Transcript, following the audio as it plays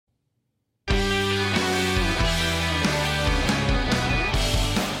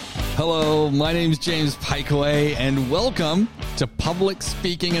Hello, my name's James Pikeway, and welcome to Public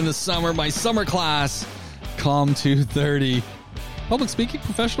Speaking in the Summer, my summer class, COM 230. Public speaking,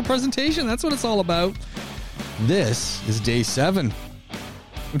 professional presentation, that's what it's all about. This is day 7.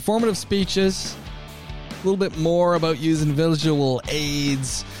 Informative speeches, a little bit more about using visual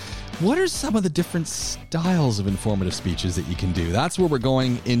aids. What are some of the different styles of informative speeches that you can do? That's where we're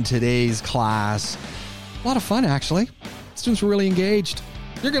going in today's class. A lot of fun, actually. Students were really engaged.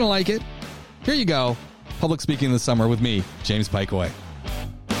 You're going to like it. Here you go. Public Speaking in the Summer with me, James Pikeway.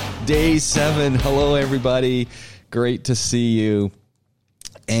 Day 7. Hello, everybody. Great to see you.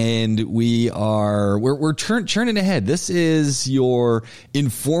 And we're churning ahead. This is your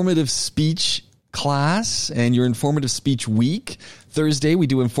informative speech class and your informative speech week. Thursday, we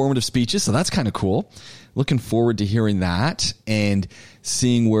do informative speeches, so that's kind of cool. Looking forward to hearing that and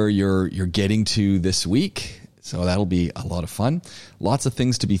seeing where you're getting to this week. So that'll be a lot of fun. Lots of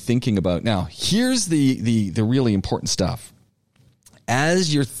things to be thinking about. Now, here's the really important stuff.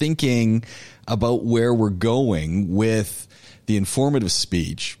 As you're thinking about where we're going with the informative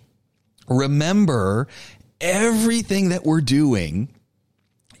speech, remember everything that we're doing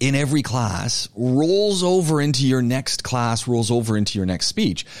in every class rolls over into your next class, rolls over into your next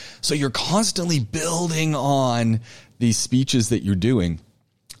speech. So you're constantly building on these speeches that you're doing,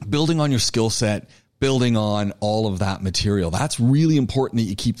 building on your skill set, building on all of that material. That's really important that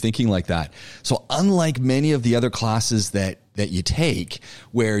you keep thinking like that. So unlike many of the other classes that you take,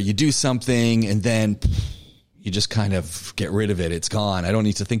 where you do something and then you just kind of get rid of it, it's gone, I don't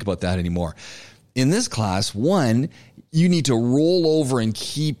need to think about that anymore. In this class, 1, you need to roll over and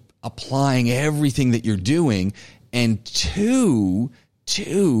keep applying everything that you're doing. And 2,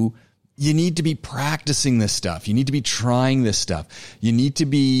 you need to be practicing this stuff. You need to be trying this stuff. You need to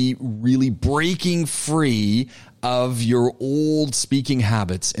be really breaking free of your old speaking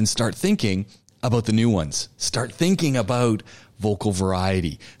habits and start thinking about the new ones. Start thinking about vocal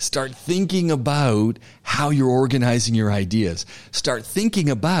variety. Start thinking about how you're organizing your ideas. Start thinking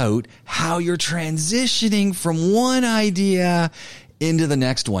about how you're transitioning from one idea into the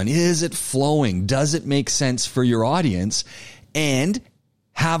next one. Is it flowing? Does it make sense for your audience? And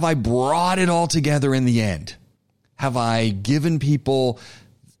have I brought it all together in the end? Have I given people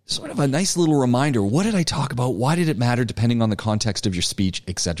sort of a nice little reminder? What did I talk about? Why did it matter depending on the context of your speech,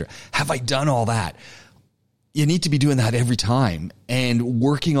 etc.? Have I done all that? You need to be doing that every time and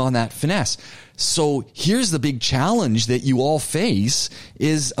working on that finesse. So here's the big challenge that you all face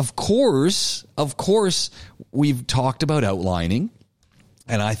is, of course, we've talked about outlining.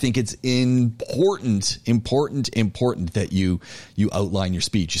 And I think it's important that you outline your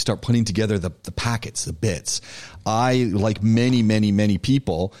speech. You start putting together the packets, the bits. I, like many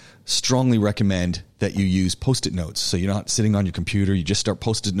people, strongly recommend that you use Post-it notes. So you're not sitting on your computer. You just start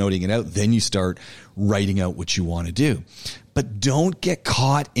Post-it noting it out. Then you start writing out what you want to do. But don't get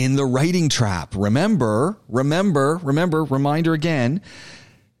caught in the writing trap. Remember, reminder again,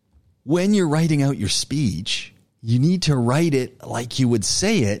 when you're writing out your speech, you need to write it like you would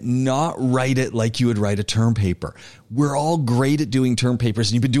say it, not write it like you would write a term paper. We're all great at doing term papers,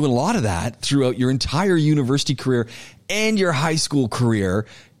 and you've been doing a lot of that throughout your entire university career and your high school career.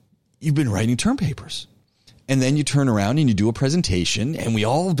 You've been writing term papers. And then you turn around and you do a presentation, and we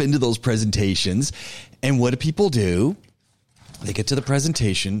all have been to those presentations. And what do people do? They get to the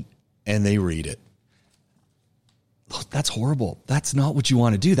presentation and they read it. That's horrible. That's not what you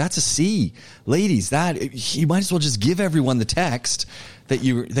want to do. That's a C. Ladies, you might as well just give everyone the text that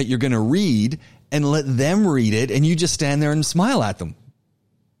you're going to read and let them read it, and you just stand there and smile at them.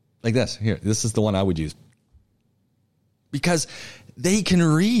 Like this. Here, this is the one I would use. Because they can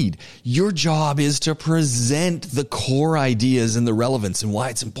read. Your job is to present the core ideas and the relevance and why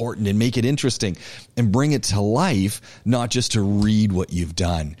it's important and make it interesting and bring it to life, not just to read what you've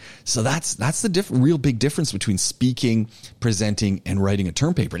done. So that's the real big difference between speaking, presenting, and writing a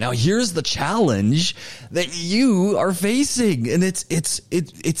term paper. Now, here's the challenge that you are facing, and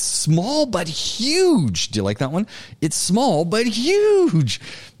it's small but huge. Do you like that one? It's small but huge.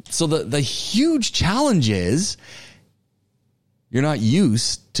 So the huge challenge is, you're not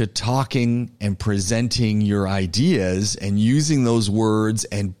used to talking and presenting your ideas and using those words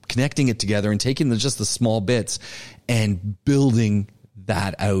and connecting it together and taking just the small bits and building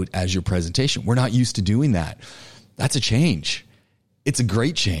that out as your presentation. We're not used to doing that. That's a change. It's a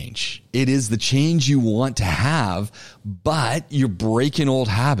great change. It is the change you want to have, but you're breaking old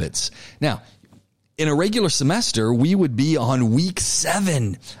habits. Now, in a regular semester, we would be on week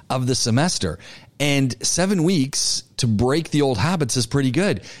 7 of the semester. And 7 weeks to break the old habits is pretty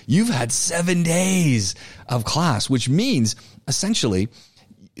good. You've had 7 days of class, which means essentially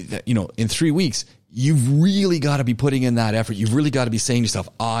in 3 weeks, you've really got to be putting in that effort. You've really got to be saying to yourself,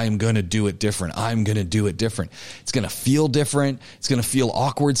 I'm going to do it different. I'm going to do it different. It's going to feel different. It's going to feel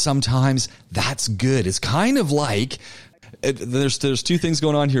awkward sometimes. That's good. It's kind of like, there's two things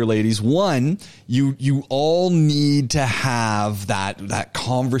going on here, ladies. One, you all need to have that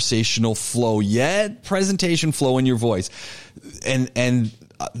conversational flow, presentation flow in your voice. And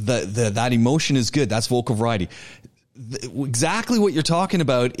that emotion is good. That's vocal variety. Exactly what you're talking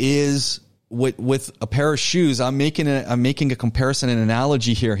about is with a pair of shoes. I'm making a comparison, an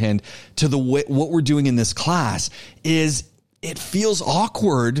analogy here, Hind, to what we're doing in this class is it feels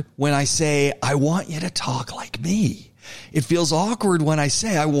awkward when I say, I want you to talk like me. It feels awkward when I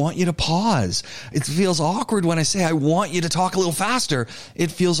say, I want you to pause. It feels awkward when I say, I want you to talk a little faster. It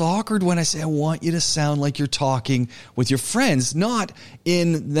feels awkward when I say, I want you to sound like you're talking with your friends, not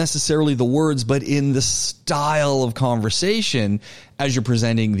in necessarily the words, but in the style of conversation as you're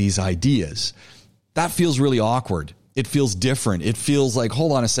presenting these ideas. That feels really awkward. It feels different. It feels like,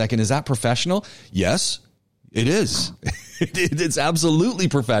 hold on a second, is that professional? Yes, it is. It's absolutely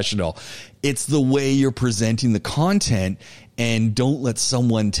professional. It's the way you're presenting the content, and don't let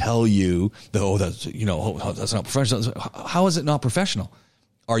someone tell you, that's not professional. How is it not professional?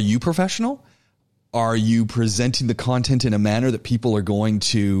 Are you professional? Are you presenting the content in a manner that people are going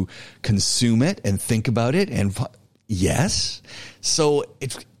to consume it and think about it? And yes. So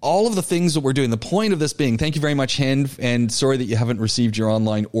it's all of the things that we're doing. The point of this being, thank you very much, Hind, and sorry that you haven't received your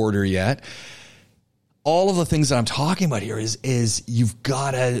online order yet. All of the things that I'm talking about here is you've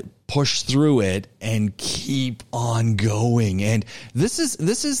got to push through it and keep on going. And this is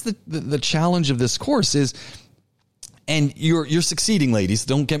the challenge of this course is, and you're succeeding, ladies.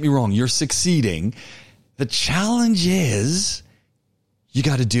 Don't get me wrong. You're succeeding. The challenge is you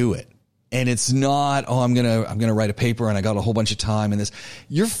got to do it. And it's not, I'm going to write a paper and I got a whole bunch of time and this.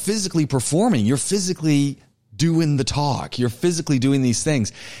 You're physically performing. You're physically doing the talk. You're physically doing these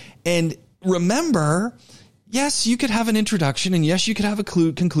things. And remember, yes, you could have an introduction, and yes, you could have a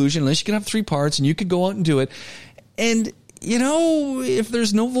conclusion, unless you could have 3 parts, and you could go out and do it. And, if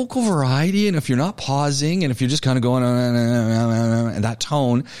there's no vocal variety, and if you're not pausing, and if you're just kind of going on and that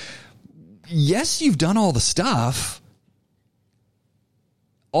tone, yes, you've done all the stuff.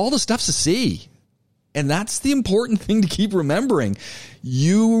 All the stuff's a C. And that's the important thing to keep remembering.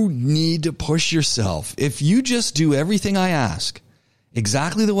 You need to push yourself. If you just do everything I ask,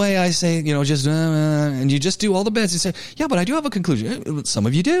 exactly the way I say, just, and you just do all the bits. You say, yeah, but I do have a conclusion. Some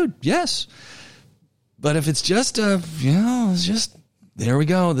of you do. Yes. But if it's just, it's just, there we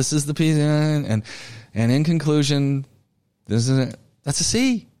go. This is the piece. And in conclusion, that's a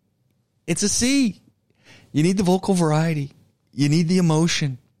C. It's a C. You need the vocal variety. You need the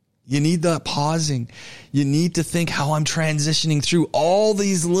emotion. You need the pausing. You need to think how I'm transitioning through. All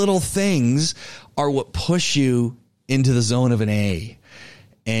these little things are what push you into the zone of an A.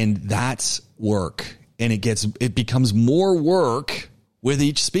 And that's work. And it becomes more work with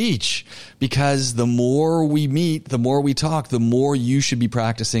each speech, because the more we meet, the more we talk, the more you should be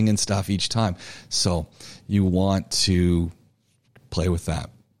practicing and stuff each time. So you want to play with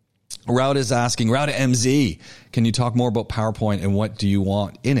that. Rauda is asking, Rauda MZ, can you talk more about PowerPoint and what do you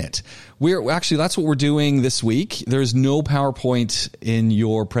want in it? That's what we're doing this week. There's no PowerPoint in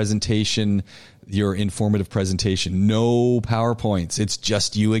your presentation, your informative presentation. No PowerPoints. It's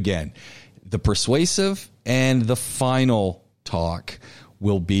just you again. The persuasive and the final talk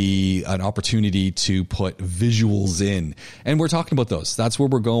will be an opportunity to put visuals in. And we're talking about those. That's where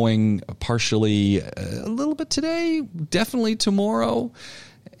we're going partially a little bit today, definitely tomorrow.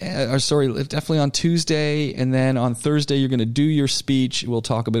 Definitely on Tuesday. And then on Thursday, you're going to do your speech. We'll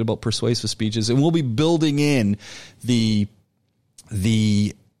talk a bit about persuasive speeches, and we'll be building in the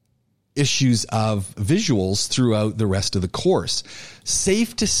issues of visuals throughout the rest of the course.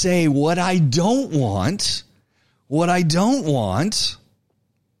 Safe to say, what I don't want,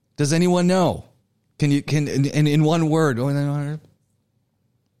 does anyone know? Can in one word,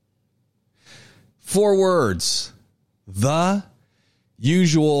 4 words, the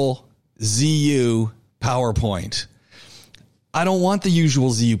usual ZU PowerPoint. I don't want the usual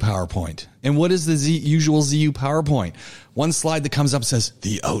ZU PowerPoint. And what is the usual ZU PowerPoint? One slide that comes up says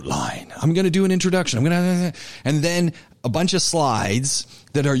the outline. I'm going to do an introduction. And then a bunch of slides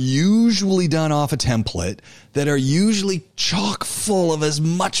that are usually done off a template, that are usually chock full of as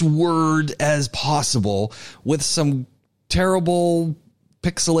much word as possible, with some terrible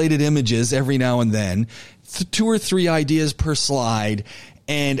pixelated images every now and then, 2 or 3 ideas per slide,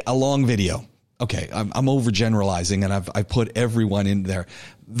 and a long video. Okay, I'm overgeneralizing, and I've put everyone in there.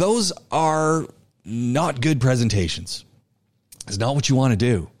 Those are not good presentations. is not what you want to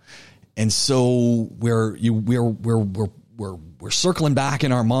do. And so we're circling back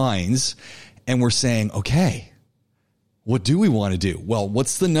in our minds and we're saying, okay, what do we want to do? Well,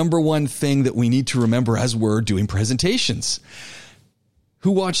 what's the number one thing that we need to remember as we're doing presentations?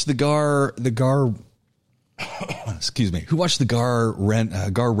 Who watched the Gar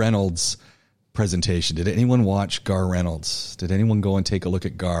Reynolds presentation? Did anyone watch Gar Reynolds? Did anyone go and take a look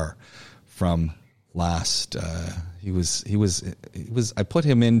at Gar from last? He was. I put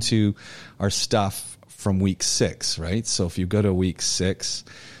him into our stuff from week 6, right? So if you go to week 6,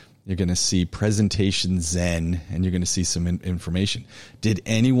 you're going to see Presentation Zen, and you're going to see some information. Did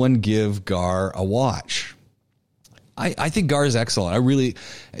anyone give Gar a watch? I think Gar is excellent. I really,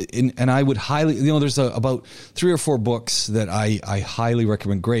 and I would highly, there's about 3 or 4 books that I highly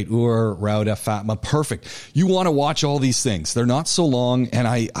recommend. Great. Ur, Rauda, Fatma, perfect. You want to watch all these things. They're not so long. And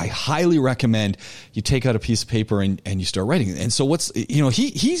I highly recommend you take out a piece of paper and you start writing. And so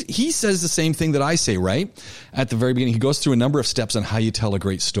he says the same thing that I say, right? At the very beginning, he goes through a number of steps on how you tell a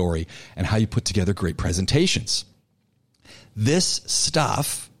great story and how you put together great presentations. This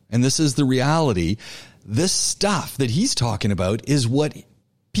stuff, and this is the reality, this stuff that he's talking about is what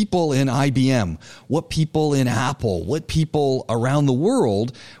people in IBM, what people in Apple, what people around the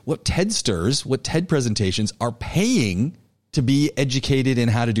world, what TEDsters, what TED presentations are paying to be educated in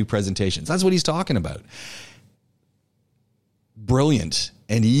how to do presentations. That's what he's talking about. Brilliant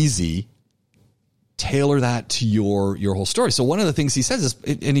and easy. Tailor that to your whole story. So one of the things he says is,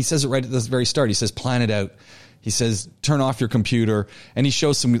 and he says it right at the very start, he says, plan it out. He says, turn off your computer, and he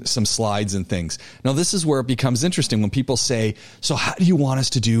shows some slides and things. Now, this is where it becomes interesting when people say, so how do you want us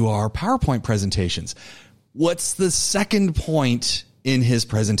to do our PowerPoint presentations? What's the second point in his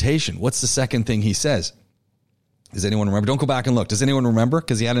presentation? What's the second thing he says? Does anyone remember? Don't go back and look. Does anyone remember?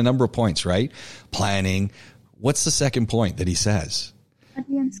 Because he had a number of points, right? Planning. What's the second point that he says?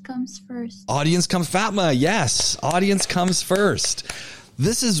 Audience comes first. Audience comes, Fatma. Yes. Audience comes first.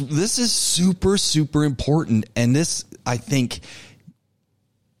 This is super, super important. And this, I think,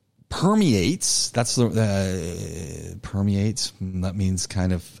 permeates. Permeates. That means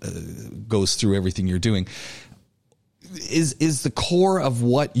kind of goes through everything you're doing. Is the core of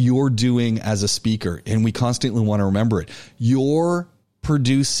what you're doing as a speaker. And we constantly want to remember it. You're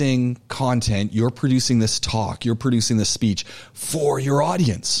producing content. You're producing this talk. You're producing this speech for your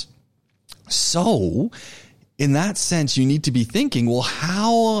audience. So in that sense, you need to be thinking, well,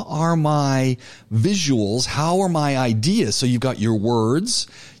 how are my visuals? How are my ideas? So you've got your words,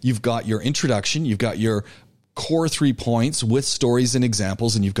 you've got your introduction, you've got your core 3 points with stories and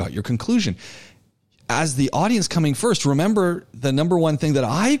examples, and you've got your conclusion. As the audience coming first, remember the number one thing that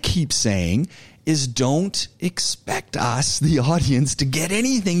I keep saying is don't expect us, the audience, to get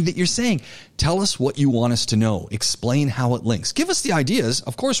anything that you're saying. Tell us what you want us to know. Explain how it links. Give us the ideas.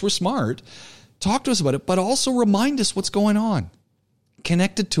 Of course, we're smart. Talk to us about it, but also remind us what's going on.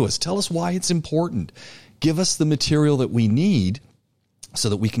 Connect it to us. Tell us why it's important. Give us the material that we need so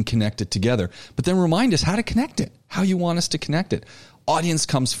that we can connect it together. But then remind us how to connect it, how you want us to connect it. Audience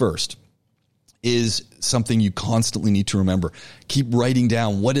comes first is something you constantly need to remember. Keep writing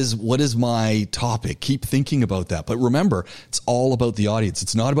down what is my topic. Keep thinking about that. But remember, it's all about the audience.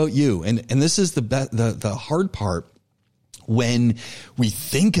 It's not about you. And this is the hard part. When we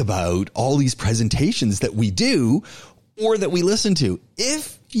think about all these presentations that we do or that we listen to,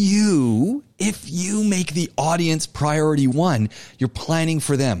 if you make the audience priority 1, you're planning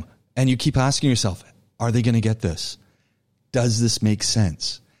for them and you keep asking yourself, are they going to get this? Does this make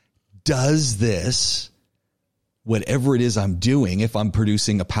sense? Does this, whatever it is I'm doing, if I'm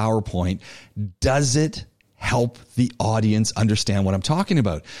producing a PowerPoint, does it help the audience understand what I'm talking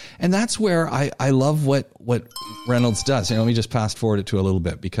about? And that's where I love what Reynolds does. Let me just fast forward it to a little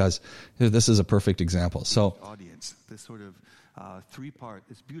bit because this is a perfect example. So audience, this sort of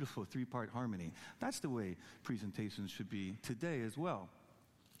this beautiful 3-part harmony. That's the way presentations should be today as well.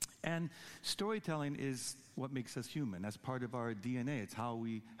 And storytelling is what makes us human. That's part of our DNA. It's how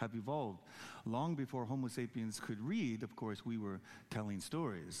we have evolved. Long before Homo sapiens could read, of course, we were telling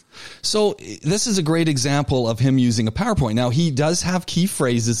stories. So this is a great example of him using a PowerPoint. Now, he does have key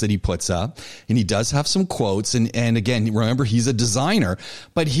phrases that he puts up, and he does have some quotes. And again, remember, he's a designer.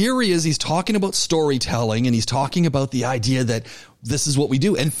 But here he is. He's talking about storytelling, and he's talking about the idea that this is what we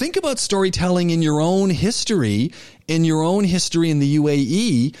do. And think about storytelling in your own history, in the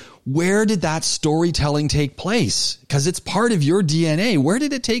UAE. Where did that storytelling take place? Because it's part of your DNA. Where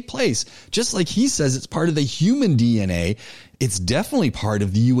did it take place? Just like he says it's part of the human DNA, it's definitely part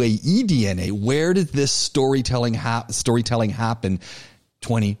of the UAE DNA. Where did this storytelling happen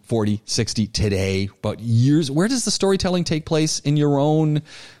 20, 40, 60 today, but years. Where does the storytelling take place in your own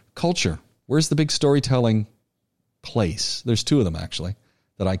culture? Where's the big storytelling place? There's two of them actually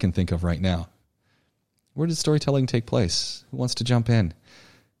that I can think of right now. Where does storytelling take place? Who wants to jump in?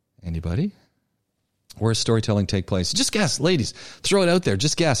 Anybody? Where does storytelling take place? Just guess, ladies. Throw it out there.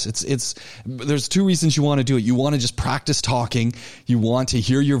 Just guess. There's two reasons you want to do it. You want to just practice talking. You want to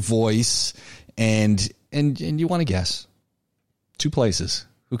hear your voice, and you want to guess. Two places.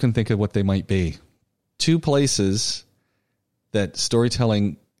 Who can think of what they might be? Two places that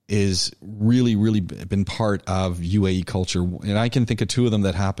storytelling is really, really been part of UAE culture. And I can think of two of them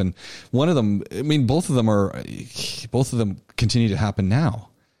that happen. One of them, I mean, both of them continue to happen now.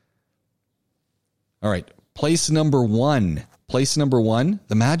 All right. Place number one,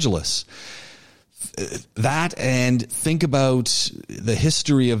 the Majlis. That, and think about the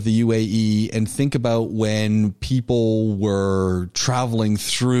history of the UAE, and think about when people were traveling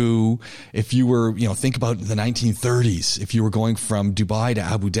through. If you were, think about the 1930s. If you were going from Dubai to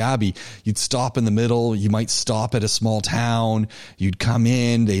Abu Dhabi, you'd stop in the middle. You might stop at a small town. You'd come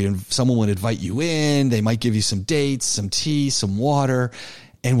in. Someone would invite you in. They might give you some dates, some tea, some water.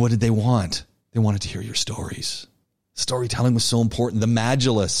 And what did they want? They wanted to hear your stories. Storytelling was so important. The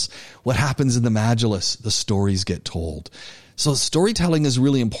Majlis. What happens in the Majlis? The stories get told. So storytelling is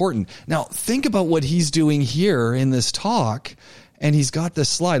really important. Now, think about what he's doing here in this talk. And he's got this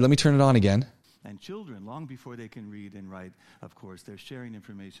slide. Let me turn it on again. And children, long before they can read and write, of course, they're sharing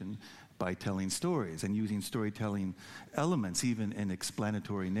information by telling stories and using storytelling elements, even in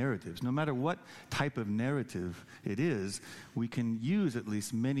explanatory narratives. No matter what type of narrative it is, we can use at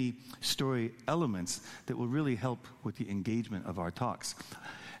least many story elements that will really help with the engagement of our talks.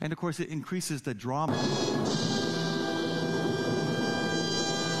 And of course, it increases the drama.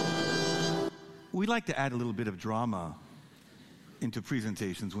 We like to add a little bit of drama into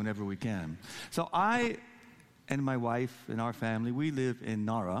presentations whenever we can. So I and my wife and our family, we live in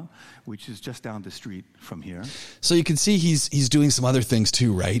Nara, which is just down the street from here. So you can see he's doing some other things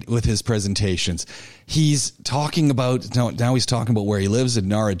too, right? With his presentations. He's talking about, now he's talking about where he lives in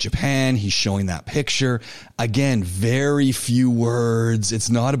Nara, Japan. He's showing that picture. Again, very few words.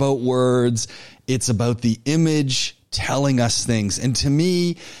 It's not about words. It's about the image telling us things. And to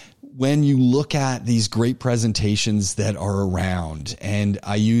me, when you look at these great presentations that are around, and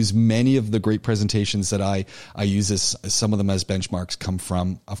I use many of the great presentations that I use as some of them as benchmarks come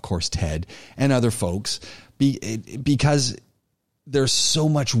from, of course, TED and other folks, because there's so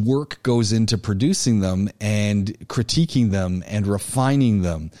much work goes into producing them and critiquing them and refining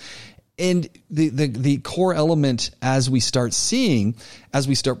them. And the core element, as we start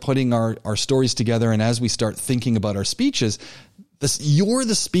putting our stories together, and as we start thinking about our speeches, you're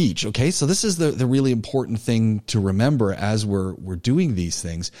the speech, okay? So this is the really important thing to remember as we're doing these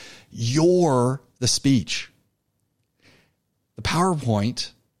things. You're the speech. The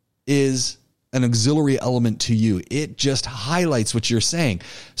PowerPoint is an auxiliary element to you. It just highlights what you're saying.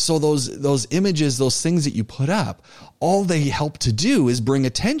 So those images, those things that you put up, all they help to do is bring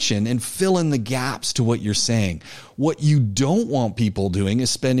attention and fill in the gaps to what you're saying. What you don't want people doing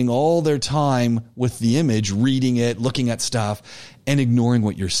is spending all their time with the image, reading it, looking at stuff, and ignoring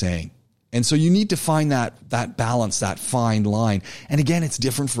what you're saying. And so you need to find that balance, that fine line. And again, it's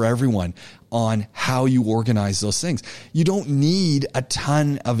different for everyone on how you organize those things. You don't need a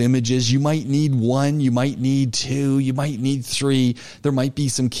ton of images. You might need one, you might need two, you might need three. There might be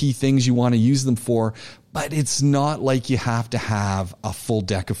some key things you want to use them for, but it's not like you have to have a full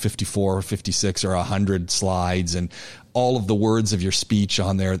deck of 54 or 56 or 100 slides and all of the words of your speech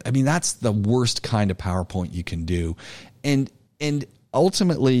on there. I mean, that's the worst kind of PowerPoint you can do. And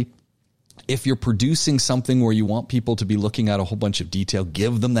ultimately, if you're producing something where you want people to be looking at a whole bunch of detail,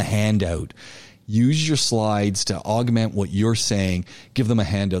 give them the handout. Use your slides to augment what you're saying. Give them a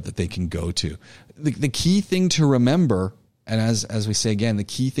handout that they can go to. The key thing to remember, and as we say again, the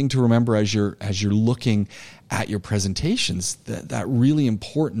key thing to remember as you're looking at your presentations, that really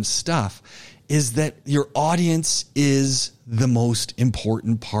important stuff, is that your audience is the most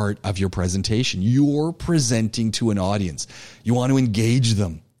important part of your presentation. You're presenting to an audience. You want to engage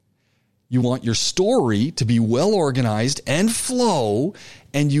them. You want your story to be well organized and flow,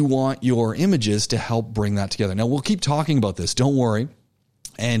 and you want your images to help bring that together. Now, we'll keep talking about this. Don't worry.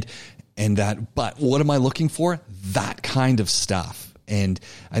 But what am I looking for? That kind of stuff. And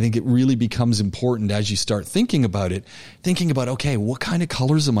I think it really becomes important as you start thinking about, okay, what kind of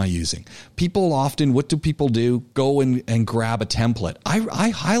colors am I using? People often, what do people do? Go and grab a template. I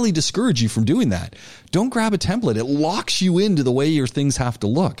highly discourage you from doing that. Don't grab a template. It locks you into the way your things have to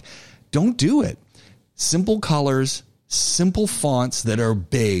look. Don't do it. Simple colors, simple fonts that are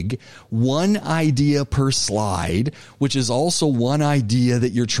big, one idea per slide, which is also one idea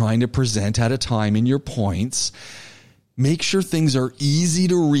that you're trying to present at a time in your points. Make sure things are easy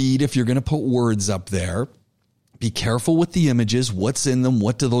to read if you're going to put words up there. Be careful with the images. What's in them?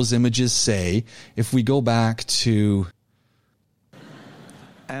 What do those images say? If we go back to...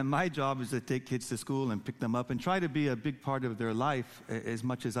 And my job is to take kids to school and pick them up and try to be a big part of their life as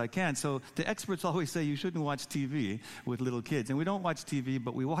much as I can. So the experts always say you shouldn't watch TV with little kids. And we don't watch TV,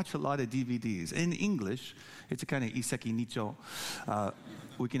 but we watch a lot of DVDs. In English, it's a kind of iseki nicho.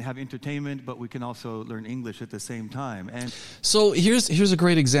 We can have entertainment, but we can also learn English at the same time. And so here's a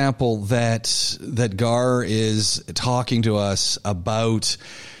great example that Gar is talking to us about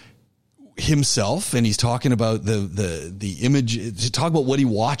himself, and he's talking about the image, to talk about what he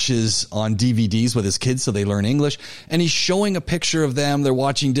watches on DVDs with his kids so they learn English, and he's showing a picture of them. They're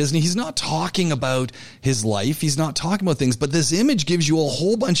watching Disney. He's not talking about his life. He's not talking about things, but this image gives you a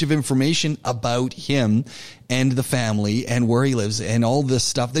whole bunch of information about him and the family and where he lives and all this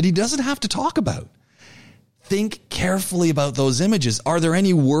stuff that he doesn't have to talk about. Think carefully about those images. Are there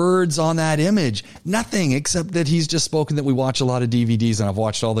any words on that image? Nothing, except that he's just spoken that we watch a lot of DVDs, and I've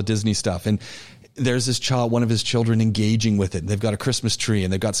watched all the Disney stuff. And there's this child, one of his children, engaging with it. And they've got a Christmas tree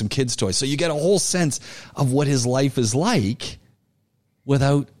and they've got some kids' toys. So you get a whole sense of what his life is like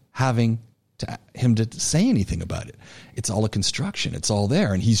without having him to say anything about it. It's all a construction. It's all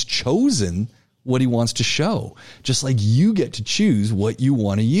there. And he's chosen what he wants to show, just like you get to choose what you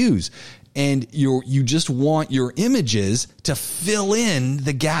want to use. And you just want your images to fill in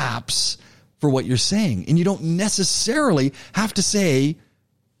the gaps for what you're saying. And you don't necessarily have to say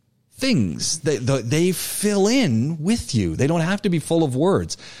things. They fill in with you. They don't have to be full of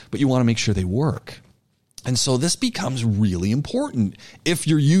words, but you want to make sure they work. And so this becomes really important if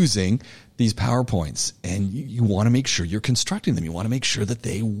you're using these PowerPoints, and you want to make sure you're constructing them. You want to make sure that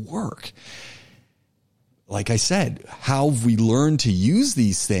they work. Like I said, how have we learned to use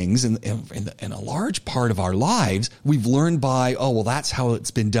these things in a large part of our lives? We've learned by, oh, well, that's how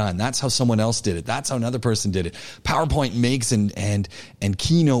it's been done. That's how someone else did it. That's how another person did it. PowerPoint makes and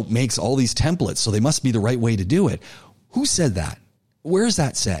Keynote makes all these templates, so they must be the right way to do it. Who said that? Where's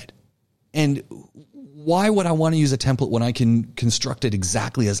that said? And why would I want to use a template when I can construct it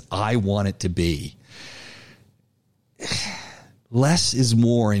exactly as I want it to be? Less is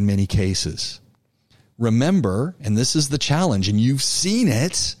more in many cases. Remember, and this is the challenge, and you've seen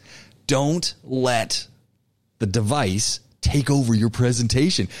it, don't let the device take over your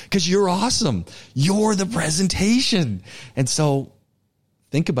presentation, because you're awesome. You're the presentation. And so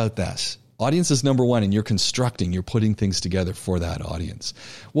think about this. Audience is number one, and you're putting things together for that audience.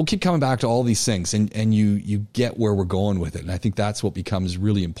 We'll keep coming back to all these things, and you get where we're going with it. And I think that's what becomes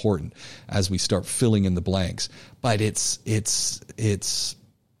really important as we start filling in the blanks. But it's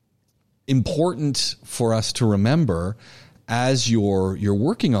important for us to remember as you're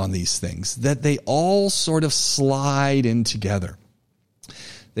working on these things that they all sort of slide in together.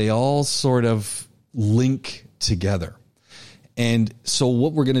 They all sort of link together. And so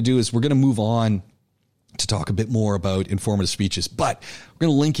what we're going to do is we're going to move on to talk a bit more about informative speeches, but we're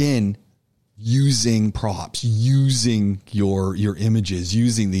going to link in using props, using your images,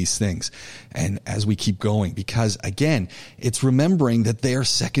 using these things. And as we keep going, because again, it's remembering that they're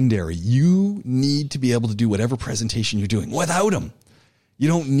secondary. You need to be able to do whatever presentation you're doing without them. You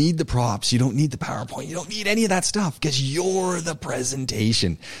don't need the props. You don't need the PowerPoint. You don't need any of that stuff because you're the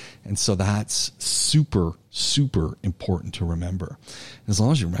presentation. And so that's super, super important to remember. As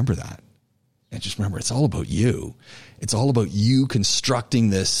long as you remember that, and just remember, it's all about you. It's all about you constructing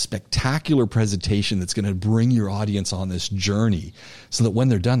this spectacular presentation that's going to bring your audience on this journey so that when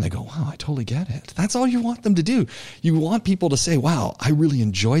they're done, they go, wow, I totally get it. That's all you want them to do. You want people to say, wow, I really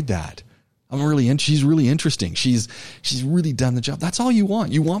enjoyed that. She's really interesting. She's really done the job. That's all you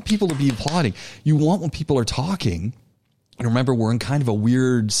want. You want people to be applauding. You want when people are talking. And remember, we're in kind of a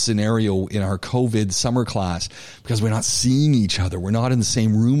weird scenario in our COVID summer class because we're not seeing each other. We're not in the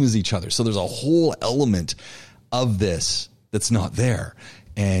same room as each other. So there's a whole element of this that's not there.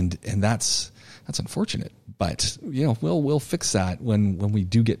 And that's unfortunate. But, we'll fix that when we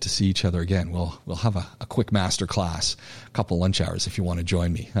do get to see each other again. We'll have a quick master class, a couple lunch hours if you want to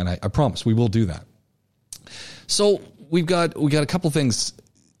join me. And I promise we will do that. So we got a couple things.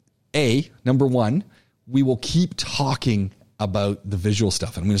 Number one, we will keep talking about the visual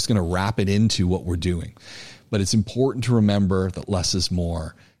stuff, and I'm just going to wrap it into what we're doing. But it's important to remember that less is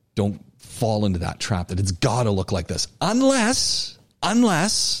more. Don't fall into that trap that it's got to look like this. Unless, and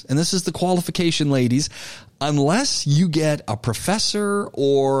this is the qualification, ladies, unless you get a professor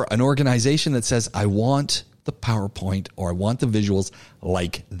or an organization that says, I want the PowerPoint or I want the visuals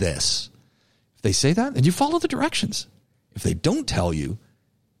like this. If they say that, then you follow the directions. If they don't tell you,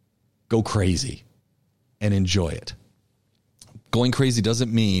 go crazy and enjoy it. Going crazy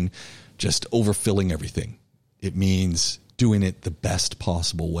doesn't mean just overfilling everything. It means doing it the best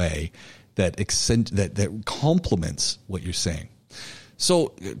possible way that complements what you're saying.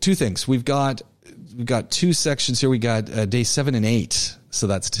 So 2 things. We've got 2 sections here. We got day 7 and 8. So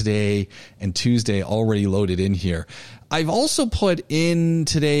that's today and Tuesday already loaded in here. I've also put in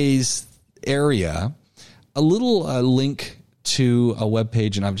today's area a little link to a web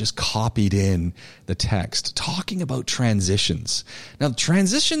page, and I've just copied in the text talking about transitions. Now,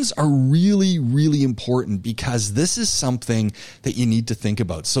 transitions are really, really important because this is something that you need to think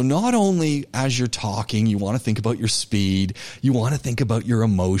about. So not only as you're talking, you want to think about your speed, you want to think about your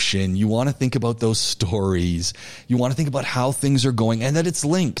emotion, you want to think about those stories, you want to think about how things are going and that it's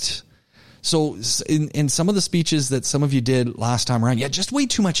linked. So in some of the speeches that some of you did last time around, just way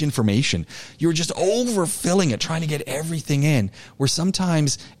too much information. You were just overfilling it, trying to get everything in, where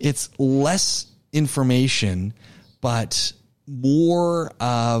sometimes it's less information, but more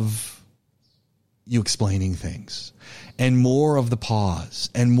of you explaining things and more of the pause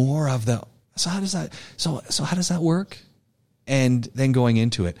and more of the, so how does that work? And then going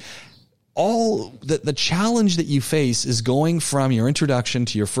into it. All the challenge that you face is going from your introduction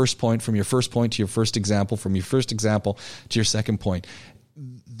to your first point, from your first point to your first example, from your first example to your second point.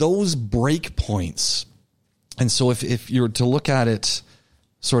 Those break points. And so if you're to look at it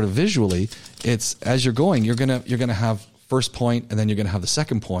sort of visually, it's as you're going, you're gonna have first point and then you're gonna have the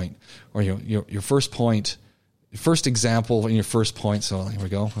second point, or your first point, first example and your first point. So here we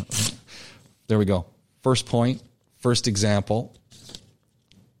go. There we go. First point, first example,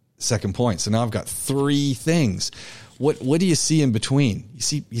 second point. So now I've got 3 things. What do you see in between? You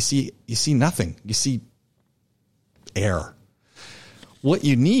see nothing. You see air. What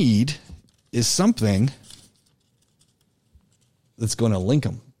you need is something that's going to link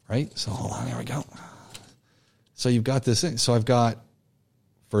them, right? So hold on, there we go. So you've got this thing. So I've got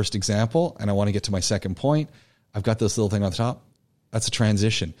first example, and I want to get to my second point. I've got this little thing on the top. That's a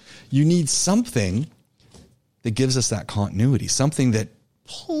transition. You need something that gives us that continuity, something that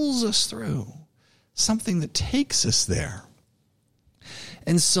pulls us through, something that takes us there.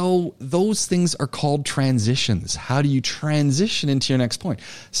 And so those things are called transitions. How do you transition into your next point?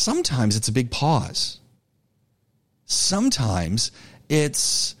 Sometimes it's a big pause. Sometimes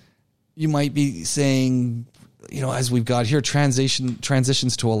you might be saying, as we've got here,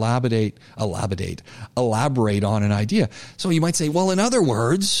 transitions to elaborate on an idea. So you might say, well, in other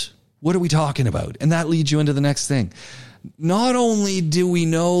words, what are we talking about? And that leads you into the next thing. Not only do we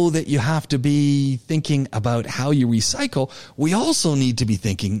know that you have to be thinking about how you recycle, we also need to be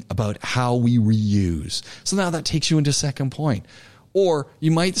thinking about how we reuse. So now that takes you into second point. Or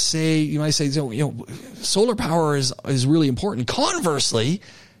you might say, solar power is really important. Conversely,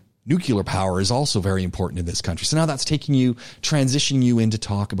 nuclear power is also very important in this country. So now that's transitioning you into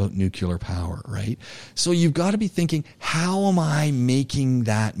talk about nuclear power, right? So you've got to be thinking, how am I making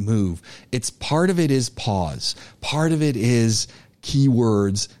that move? Part of it is pause. Part of it is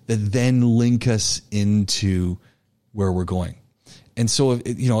keywords that then link us into where we're going. And so,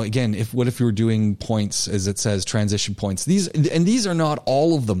 again, what if you were doing points, as it says, transition points? These are not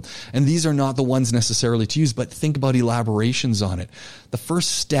all of them, and these are not the ones necessarily to use, but think about elaborations on it. The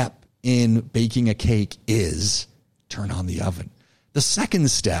first step in baking a cake is turn on the oven. The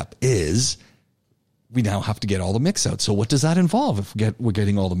second step is we now have to get all the mix out. So what does that involve if we're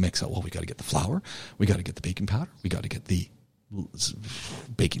getting all the mix out? Well, we got to get the flour, we got to get the baking powder, we got to get the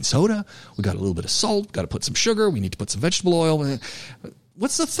baking soda, we got a little bit of salt, got to put some sugar, we need to put some vegetable oil.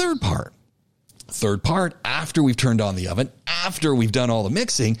 What's the third part? Third part, after we've turned on the oven, after we've done all the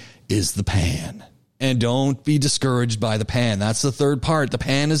mixing, is the pan. And don't be discouraged by the pan. That's the third part. The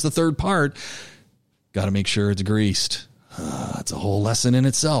pan is the third part. Got to make sure it's greased. That's a whole lesson in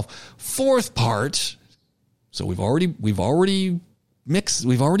itself. Fourth part, so we've already mixed,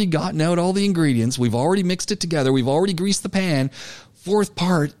 we've already gotten out all the ingredients, we've already mixed it together, we've already greased the pan. Fourth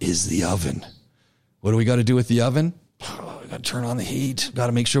part is the oven. What do we got to do with the oven? We got to turn on the heat. Got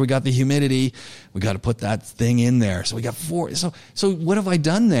to make sure we got the humidity. We got to put that thing in there. So we got 4. So what have I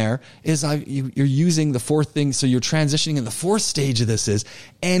done there is you're using the fourth thing. So you're transitioning in the fourth stage of this is,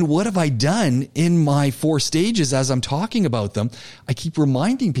 and what have I done in my 4 stages as I'm talking about them? I keep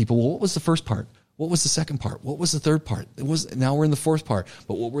reminding people, well, what was the first part? What was the second part? What was the third part? Now we're in the fourth part,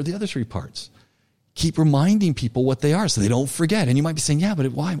 but what were the other 3 parts? Keep reminding people what they are so they don't forget. And you might be saying, yeah,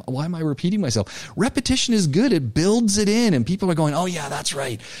 but why am I repeating myself? Repetition is good. It builds it in, and people are going, oh yeah, that's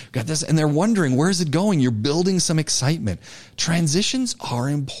right. Got this. And they're wondering, where's it going? You're building some excitement. Transitions are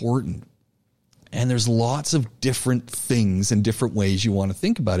important. And there's lots of different things and different ways you want to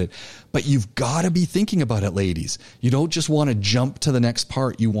think about it. But you've got to be thinking about it, ladies. You don't just want to jump to the next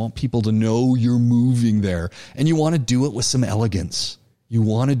part. You want people to know you're moving there. And you want to do it with some elegance. You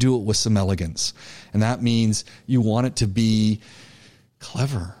want to do it with some elegance. And that means you want it to be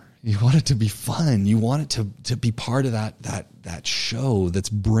clever. You want it to be fun. You want it to be part of that show that's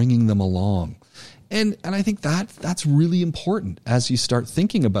bringing them along. And I think that's really important as you start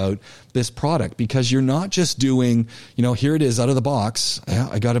thinking about this product, because you're not just doing, here it is out of the box. Yeah,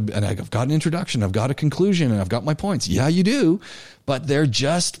 I've got an introduction. I've got a conclusion, and I've got my points. Yeah, you do. But they're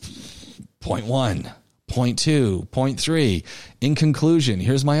just point 1. Point 2, point 3, in conclusion,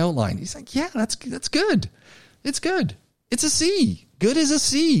 here's my outline. He's like, yeah, that's good. It's good. It's a C. Good as a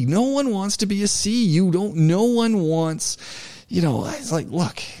C. No one wants to be a C. No one wants, it's like,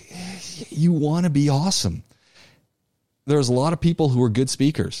 look, you want to be awesome. There's a lot of people who are good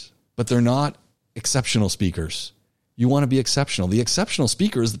speakers, but they're not exceptional speakers. You want to be exceptional. The exceptional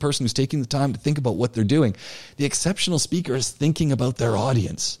speaker is the person who's taking the time to think about what they're doing. The exceptional speaker is thinking about their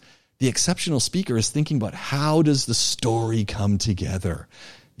audience. The exceptional speaker is thinking about, how does the story come together?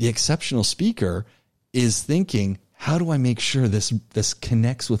 The exceptional speaker is thinking, how do I make sure this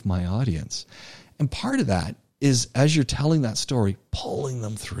connects with my audience? And part of that is, as you're telling that story, pulling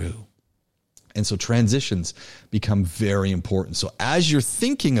them through. And so transitions become very important. So as you're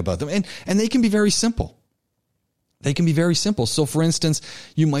thinking about them, and they can be very simple. They can be very simple. So for instance,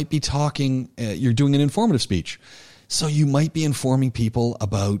 you might be talking, you're doing an informative speech. So you might be informing people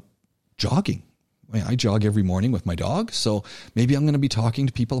about jogging. I jog every morning with my dog. So maybe I'm going to be talking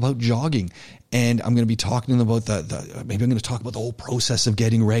to people about jogging, and I'm going to be talking to them about maybe I'm going to talk about the whole process of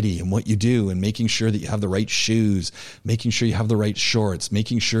getting ready and what you do, and making sure that you have the right shoes, making sure you have the right shorts,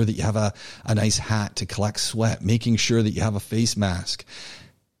 making sure that you have a nice hat to collect sweat, making sure that you have a face mask.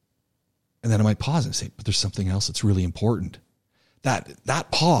 And then I might pause and say, but there's something else that's really important. That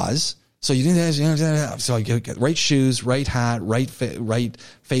pause. So you do that. So you get right shoes, right hat, right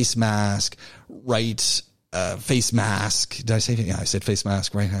face mask, right face mask. Did I say? Yeah, I said face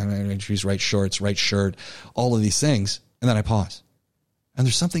mask. Right hat, right shoes, right shorts, right shirt. All of these things, and then I pause. And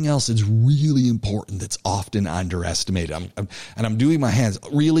there's something else that's really important that's often underestimated. I'm doing my hands.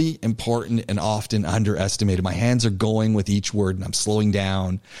 Really important and often underestimated. My hands are going with each word, and I'm slowing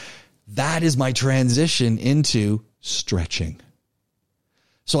down. That is my transition into stretching.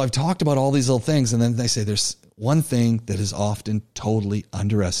 So I've talked about all these little things, and then they say there's one thing that is often totally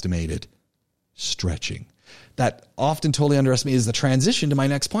underestimated: stretching. That often totally underestimated is the transition to my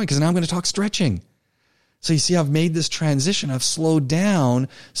next point, because now I'm going to talk stretching. So you see, I've made this transition. I've slowed down.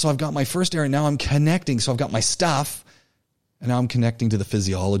 So I've got my first area. Now I'm connecting. So I've got my stuff, and now I'm connecting to the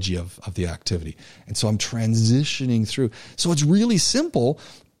physiology of the activity. And so I'm transitioning through. So it's really simple,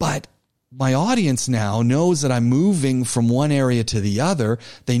 but my audience now knows that I'm moving from one area to the other.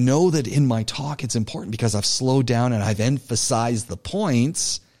 They know that in my talk, it's important because I've slowed down and I've emphasized the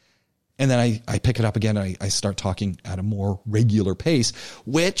points. And then I pick it up again. And I start talking at a more regular pace,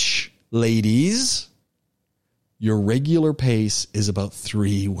 which, ladies, your regular pace is about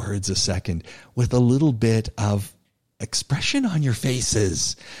 3 words a second with a little bit of expression on your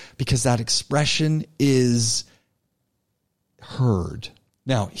faces, because that expression is heard.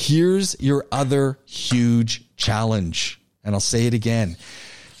 Now, here's your other huge challenge, and I'll say it again.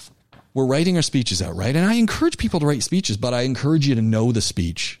 We're writing our speeches out, right? And I encourage people to write speeches, but I encourage you to know the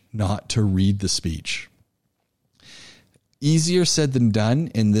speech, not to read the speech. Easier said than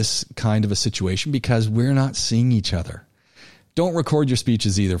done in this kind of a situation, because we're not seeing each other. Don't record your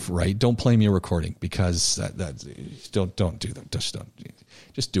speeches either, right? Don't play me a recording, because don't do that.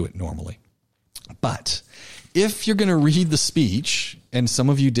 Just do it normally. But if you're going to read the speech, and some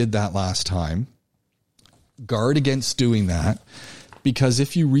of you did that last time, guard against doing that, because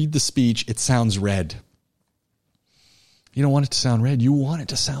if you read the speech, it sounds read. You don't want it to sound read. You want it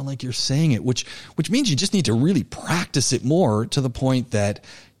to sound like you're saying it, which means you just need to really practice it more, to the point that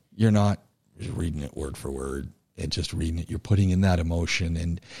you're not reading it word for word and just reading it. You're putting in that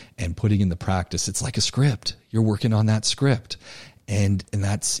emotion and putting in the practice. It's like a script. You're working on that script. And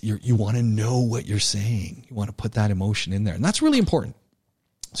that's, you want to know what you're saying. You want to put that emotion in there. And that's really important.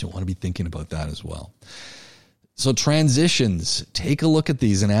 So you want to be thinking about that as well. So transitions, take a look at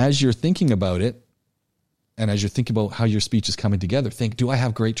these. And as you're thinking about it, and as you're thinking about how your speech is coming together, think, do I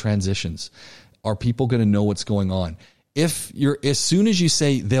have great transitions? Are people going to know what's going on? As soon as you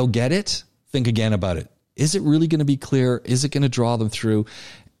say they'll get it, think again about it. Is it really going to be clear? Is it going to draw them through?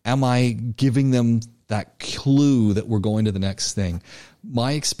 Am I giving them that clue that we're going to the next thing?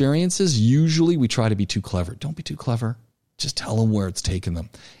 My experience is usually we try to be too clever. Don't be too clever. Just tell them where it's taking them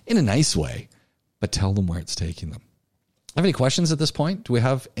in a nice way, but tell them where it's taking them. Have any questions at this point? Do we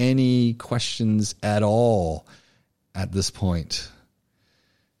have any questions at all at this point?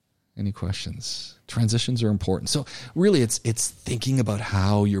 Any questions? Transitions are important. So really it's thinking about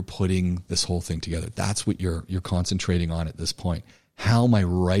how you're putting this whole thing together. That's what you're concentrating on at this point. How am I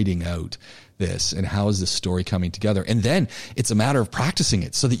writing out this, and how is this story coming together? And then it's a matter of practicing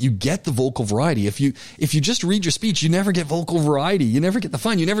it so that you get the vocal variety. If you just read your speech, you never get vocal variety. You never get the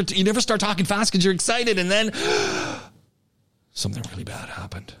fun. You never start talking fast because you're excited, and then something really bad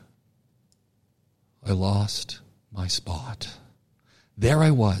happened. I lost my spot. There I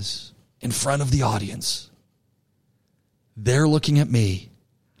was in front of the audience. They're looking at me.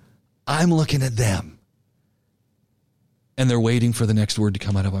 I'm looking at them. And they're waiting for the next word to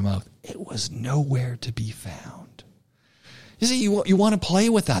come out of my mouth. It was nowhere to be found. You see, you want to play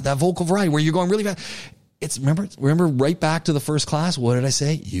with that vocal variety where you're going really fast. It's remember right back to the first class. What did I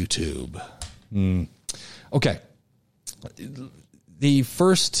say? YouTube. Okay.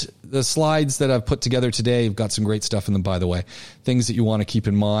 The slides that I've put together today have got some great stuff in them, by the way. Things that you want to keep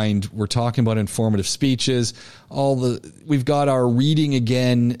in mind. We're talking about informative speeches. We've got our reading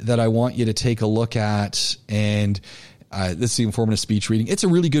again that I want you to take a look at, and this is the informative speech reading. It's a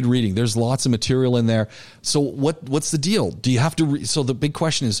really good reading. There's lots of material in there. So what's the deal? Do you have to read? So the big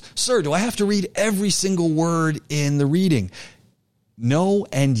question is, sir, do I have to read every single word in the reading? No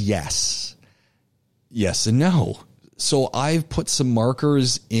and yes. Yes and no. So I've put some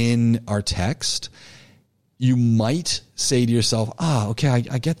markers in our text. You might say to yourself, okay,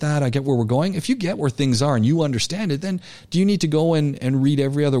 I get that. I get where we're going. If you get where things are and you understand it, then do you need to go and read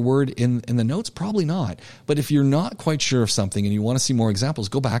every other word in the notes? Probably not. But if you're not quite sure of something and you want to see more examples,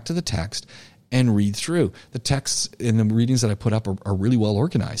 go back to the text and read through. The texts in the readings that I put up are really well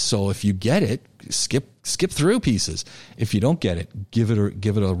organized. So if you get it, skip through pieces. If you don't get it, give it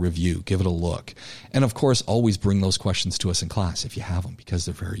a review, give it a look. And of course, always bring those questions to us in class if you have them, because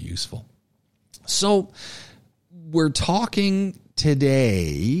they're very useful. So we're talking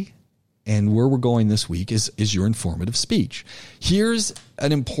today, and where we're going this week is your informative speech. Here's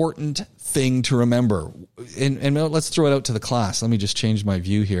an important thing to remember, and let's throw it out to the class. Let me just change my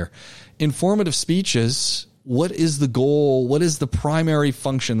view here. Informative speeches, what is the goal? What is the primary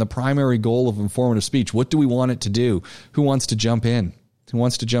function, the primary goal of informative speech? What do we want it to do? Who wants to jump in?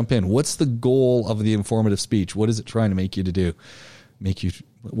 What's the goal of the informative speech? What is it trying to make you to do?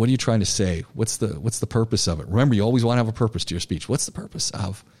 What are you trying to say? What's the purpose of it? Remember, you always want to have a purpose to your speech. What's the purpose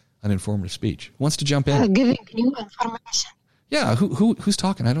of an informative speech? Who wants to jump in? Giving new information. Yeah, who's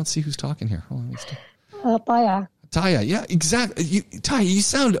talking? I don't see who's talking here. Hold on, Taya. Taya, yeah, exactly. Taya, you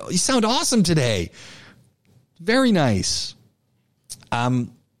sound awesome today. Very nice.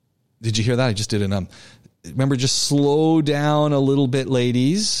 Did you hear that? I just did an Remember, just slow down a little bit,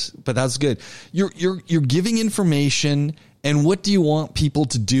 ladies. But that's good. You're giving information, and what do you want people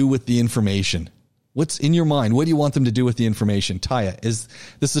to do with the information? What's in your mind? What do you want them to do with the information? Taya, this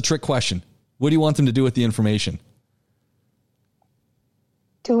is a trick question. What do you want them to do with the information?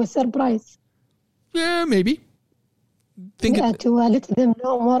 To a surprise. Yeah, maybe. To let them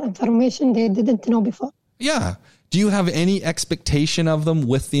know more information they didn't know before. Yeah. Do you have any expectation of them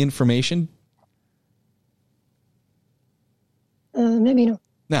with the information? Maybe no.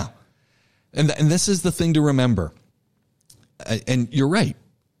 Now, and this is the thing to remember. And you're right.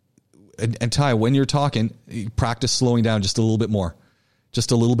 And Ty, when you're talking, practice slowing down just a little bit more.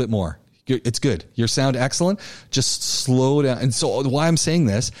 Just a little bit more. It's good. Your sound excellent. Just slow down. And so why I'm saying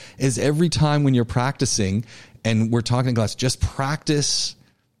this is every time when you're practicing and we're talking in class, just practice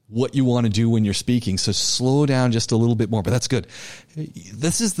what you want to do when you're speaking. So slow down just a little bit more, but that's good.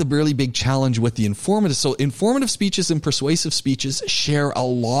 This is the really big challenge with the informative. So informative speeches and persuasive speeches share a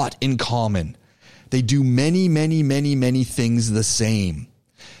lot in common. They do many, many, many, many things the same,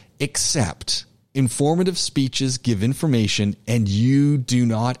 except informative speeches give information and you do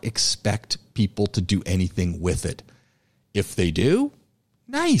not expect people to do anything with it. If they do,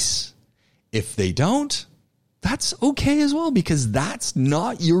 nice. If they don't, that's okay as well, because that's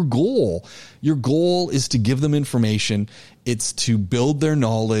not your goal. Your goal is to give them information. It's to build their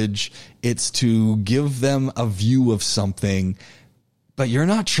knowledge. It's to give them a view of something, but you're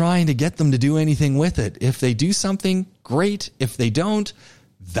not trying to get them to do anything with it. If they do something, great. If they don't,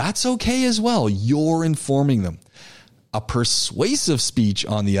 that's okay as well. You're informing them. A persuasive speech,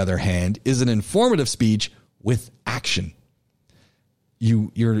 on the other hand, is an informative speech with action.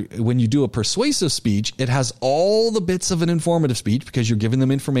 when you do a persuasive speech, it has all the bits of an informative speech because you're giving them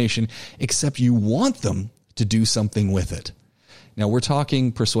information, except you want them to do something with it. Now, we're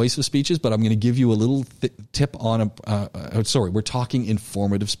talking persuasive speeches, but I'm going to give you a little tip on we're talking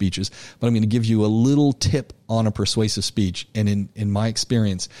informative speeches, but I'm going to give you a little tip on a persuasive speech. And in my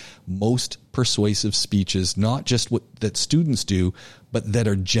experience, most persuasive speeches, not just what that students do, but that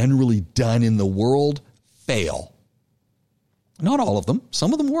are generally done in the world, fail. Not all of them.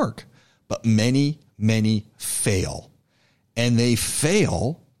 Some of them work, but many, many fail. And they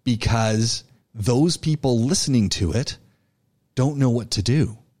fail because those people listening to it don't know what to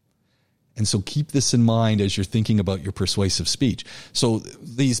do. And so keep this in mind as you're thinking about your persuasive speech. So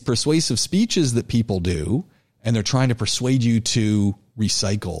these persuasive speeches that people do, and they're trying to persuade you to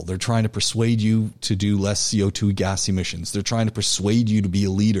recycle. They're trying to persuade you to do less CO2 gas emissions. They're trying to persuade you to be a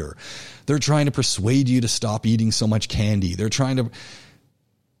leader. They're trying to persuade you to stop eating so much candy. They're trying to,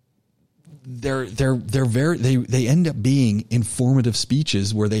 they end up being informative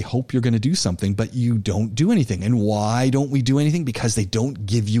speeches where they hope you're going to do something, but you don't do anything. And why don't we do anything? Because they don't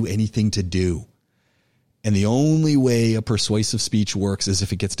give you anything to do. And the only way a persuasive speech works is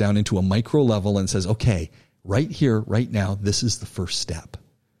if it gets down into a micro level and says, okay, right here, right now, this is the first step.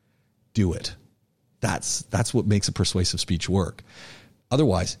 Do it. That's what makes a persuasive speech work.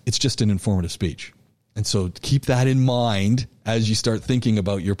 Otherwise, it's just an informative speech. And so keep that in mind as you start thinking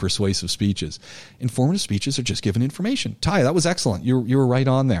about your persuasive speeches. Informative speeches are just giving information. Ty, that was excellent. You were right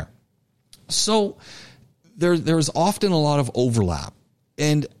on there. So there's often a lot of overlap.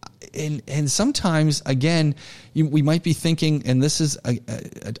 And sometimes, again, we might be thinking, and this is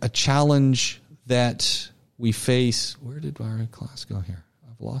a challenge that we face. Where did our class go here?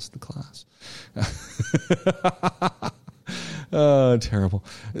 I've lost the class. Oh, terrible.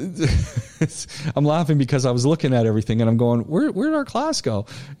 I'm laughing because I was looking at everything and I'm going, where did our class go?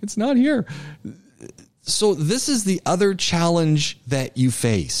 It's not here. So this is the other challenge that you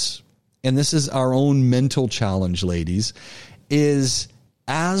face. And this is our own mental challenge, ladies, is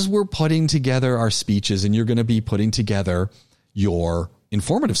as we're putting together our speeches, and you're going to be putting together your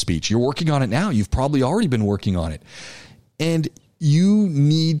informative speech. You're working on it now. You've probably already been working on it. And you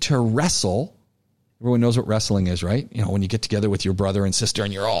need to wrestle. Everyone knows what wrestling is, right? You know, when you get together with your brother and sister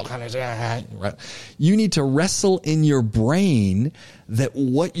and you're all kind of, you need to wrestle in your brain that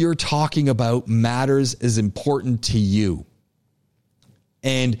what you're talking about matters, is important to you.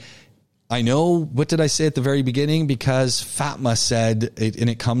 And I know, what did I say at the very beginning? Because Fatma said, and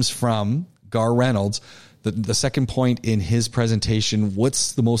it comes from Gar Reynolds, the second point in his presentation,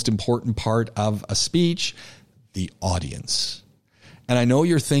 what's the most important part of a speech? The audience. And I know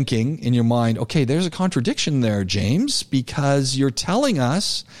you're thinking in your mind, okay, there's a contradiction there, James, because you're telling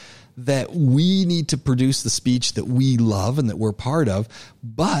us that we need to produce the speech that we love and that we're part of,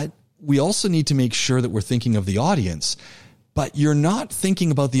 but we also need to make sure that we're thinking of the audience. But you're not thinking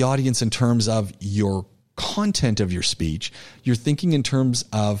about the audience in terms of your content of your speech. You're thinking in terms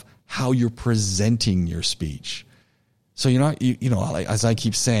of how you're presenting your speech. So you're not, you know, as I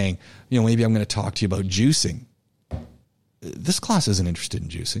keep saying, you know, maybe I'm going to talk to you about juicing. This class isn't interested in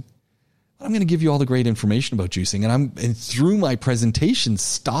juicing. I'm going to give you all the great information about juicing. And through my presentation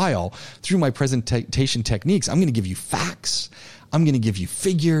style, through my presentation techniques, I'm going to give you facts. I'm going to give you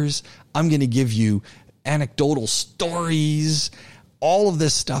figures. I'm going to give you anecdotal stories, all of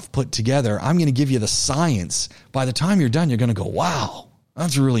this stuff put together. I'm going to give you the science. By the time you're done, you're going to go, wow,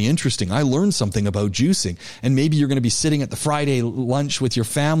 that's really interesting. I learned something about juicing. And maybe you're going to be sitting at the Friday lunch with your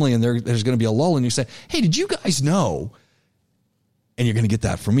family and there's going to be a lull and you say, hey, did you guys know? And you're going to get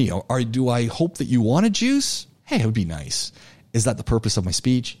that from me. Or do I hope that you want to juice? Hey, it would be nice. Is that the purpose of my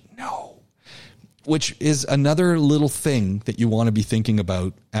speech? No. Which is another little thing that you want to be thinking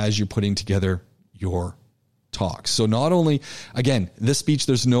about as you're putting together your talk. So not only, again, this speech,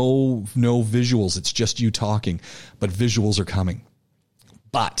 there's no visuals. It's just you talking, but visuals are coming.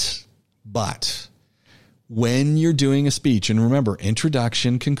 But when you're doing a speech, and remember,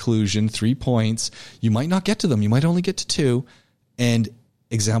 introduction, conclusion, 3 points, you might not get to them. You might only get to 2. And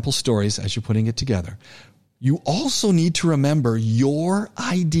example stories as you're putting it together. You also need to remember your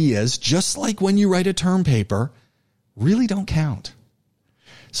ideas, just like when you write a term paper, really don't count.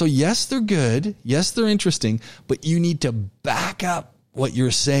 So yes, they're good. Yes, they're interesting, but you need to back up what you're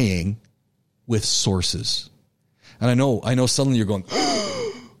saying with sources. And I know suddenly you're going,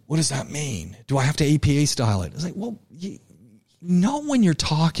 what does that mean? Do I have to APA style it? It's like, well, not when you're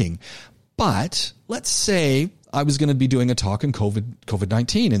talking, but let's say I was going to be doing a talk on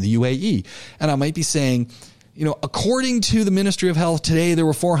COVID-19 in the UAE. And I might be saying, you know, according to the Ministry of Health today, there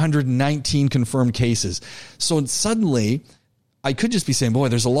were 419 confirmed cases. So suddenly I could just be saying, boy,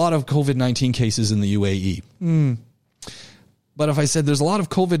 there's a lot of COVID-19 cases in the UAE. But if I said there's a lot of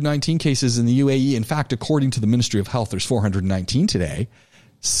COVID-19 cases in the UAE, in fact, according to the Ministry of Health, there's 419 today,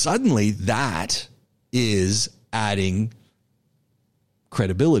 suddenly that is adding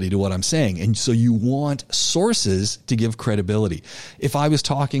credibility to what I'm saying. And so you want sources to give credibility. If I was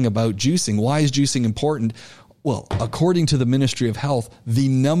talking about juicing, why is juicing important? Well, according to the Ministry of Health, the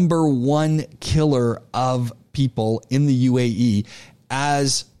number one killer of people in the UAE,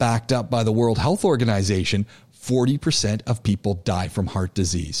 as backed up by the World Health Organization, 40% of people die from heart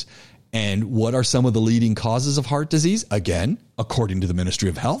disease. And what are some of the leading causes of heart disease? Again, according to the Ministry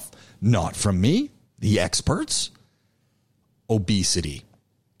of Health, not from me, the experts. Obesity,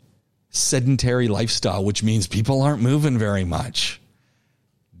 sedentary lifestyle, which means people aren't moving very much.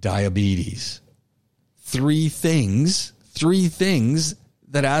 Diabetes. Three things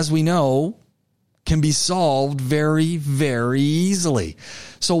that, as we know, can be solved very, very easily.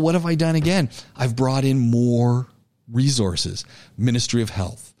 So what have I done again? I've brought in more resources. Ministry of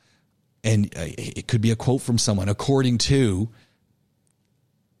Health. And it could be a quote from someone. According to,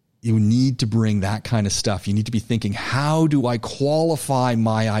 you need to bring that kind of stuff. You need to be thinking, how do I qualify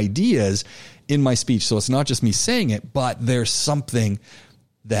my ideas in my speech? So it's not just me saying it, but there's something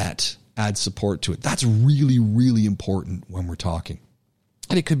that adds support to it. That's really, really important when we're talking.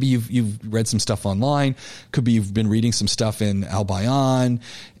 And it could be you've read some stuff online. Could be you've been reading some stuff in Al Bayan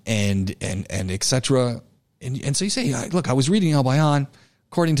and et cetera. And so you say, look, I was reading Al Bayan.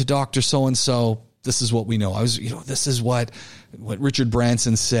 According to Dr. So-and-so, this is what we know. This is what Richard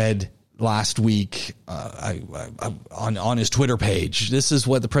Branson said last week on his Twitter page. This is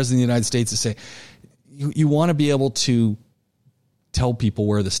what the President of the United States is saying. You want to be able to tell people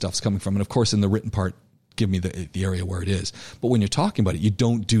where the stuff's coming from. And of course, in the written part, give me the area where it is. But when you're talking about it, you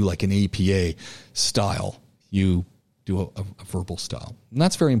don't do like an APA style. You do a verbal style. And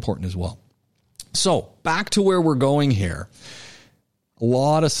that's very important as well. So back to where we're going here. A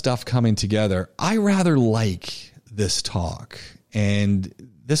lot of stuff coming together. I rather like this talk. And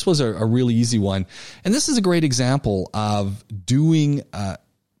this was a really easy one. And this is a great example of doing a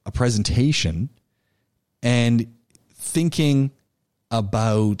presentation and thinking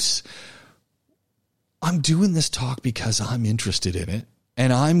about, I'm doing this talk because I'm interested in it.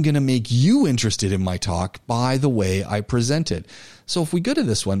 And I'm going to make you interested in my talk by the way I present it. So if we go to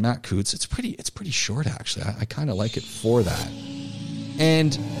this one, Matt Coots, it's pretty short, actually. I kind of like it for that.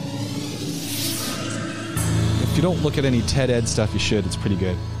 And if you don't look at any TED Ed stuff, you should. It's pretty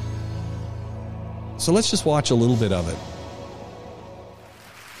good. So let's just watch a little bit of it.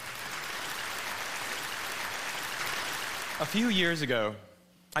 A few years ago,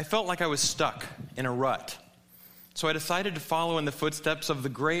 I felt like I was stuck in a rut. So I decided to follow in the footsteps of the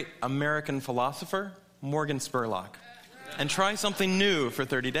great American philosopher, Morgan Spurlock, and try something new for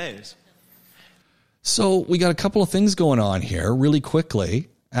 30 days. So we got a couple of things going on here really quickly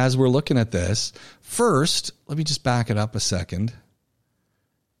as we're looking at this. First, let me just back it up a second.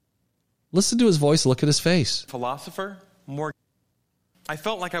 Listen to his voice, look at his face. Philosopher, Morgan. I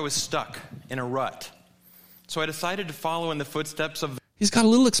felt like I was stuck in a rut. So I decided to follow in the footsteps of... He's got a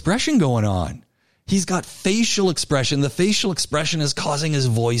little expression going on. He's got facial expression. The facial expression is causing his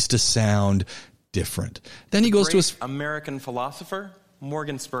voice to sound different. Then he goes to his... American philosopher,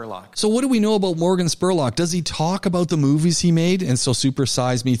 Morgan Spurlock. So what do we know about Morgan Spurlock? Does he talk about the movies he made? And so Super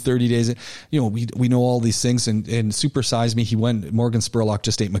Size Me, 30 Days. We know all these things. And Super Size Me, Morgan Spurlock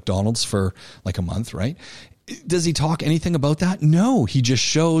just ate McDonald's for like a month, right? Does he talk anything about that? No, he just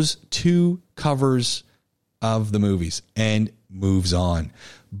shows two covers of the movies and moves on.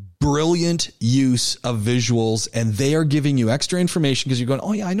 Brilliant use of visuals, and they are giving you extra information because you're going,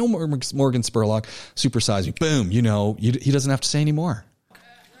 oh yeah, I know Morgan Spurlock, Super Size Me. Boom, he doesn't have to say any more.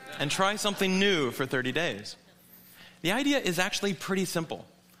 And try something new for 30 days. The idea is actually pretty simple.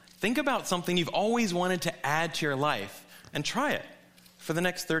 Think about something you've always wanted to add to your life and try it for the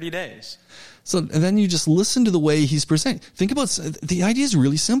next 30 days. So and then you just listen to the way he's presenting. Think about, the idea is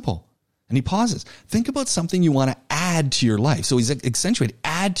really simple. And he pauses. Think about something you want to add to your life. So he's accentuated,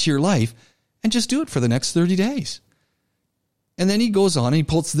 add to your life, and just do it for the next 30 days. And then he goes on and he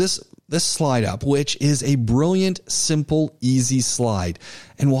pulls this slide up, which is a brilliant, simple, easy slide.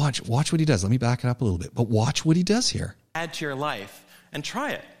 And watch what he does. Let me back it up a little bit, but watch what he does here. Add to your life and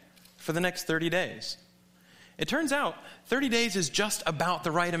try it for the next 30 days. It turns out 30 days is just about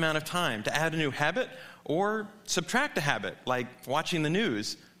the right amount of time to add a new habit or subtract a habit, like watching the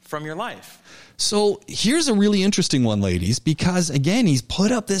news, from your life. So here's a really interesting one, ladies, because again, he's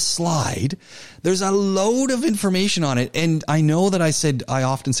put up this slide. There's a load of information on it. And I know that I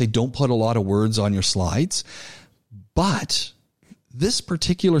often say, don't put a lot of words on your slides, but this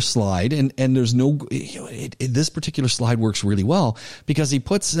particular slide, and there's no, this particular slide works really well because he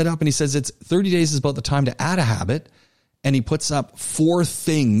puts it up and he says it's 30 days is about the time to add a habit. And he puts up 4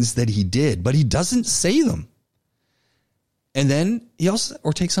 things that he did, but he doesn't say them. And then he also,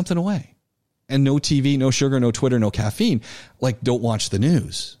 or take something away. And no TV, no sugar, no Twitter, no caffeine. Like, don't watch the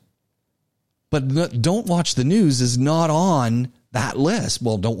news. But don't watch the news is not on that list.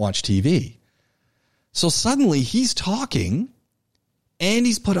 Well, don't watch TV. So suddenly he's talking and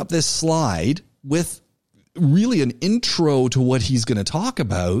he's put up this slide with really an intro to what he's going to talk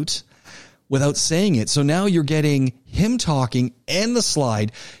about without saying it. So now you're getting him talking and the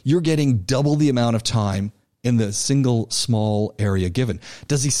slide. You're getting double the amount of time in the single small area given.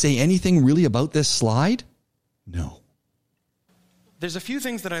 Does he say anything really about this slide? No. There's a few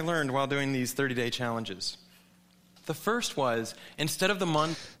things that I learned while doing these 30-day challenges. The first was, instead of the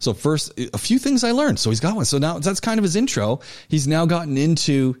month... So first, a few things I learned. So he's got one. So now that's kind of his intro. He's now gotten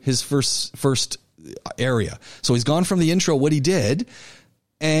into his first area. So he's gone from the intro, what he did,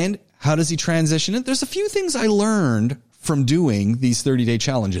 and how does he transition it? There's a few things I learned from doing these 30-day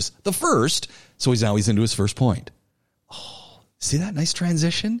challenges. The first, so he's into his first point. See that nice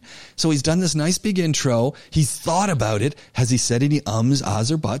transition? So he's done this nice big intro. He's thought about it. Has he said any ums,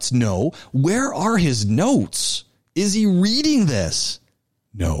 ahs, or buts? No. Where are his notes? Is he reading this?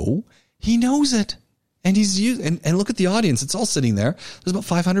 No. He knows it. And he's used, and look at the audience. It's all sitting there. There's about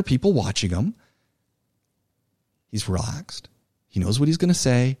 500 people watching him. He's relaxed. He knows what he's going to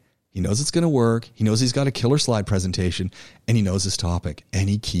say. He knows it's going to work. He knows he's got a killer slide presentation, and he knows his topic, and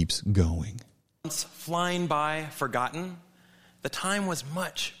he keeps going. Flying by, forgotten. The time was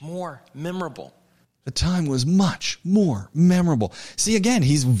much more memorable. The time was much more memorable. See, again,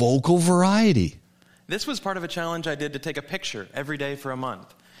 he's vocal variety. This was part of a challenge I did to take a picture every day for a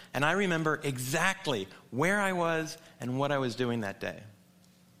month. And I remember exactly where I was and what I was doing that day.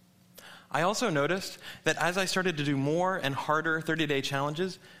 I also noticed that as I started to do more and harder 30-day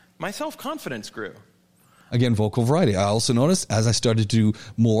challenges, my self-confidence grew. Again, vocal variety. I also noticed as I started to do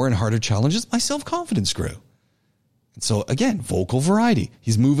more and harder challenges, my self-confidence grew. And so again, vocal variety.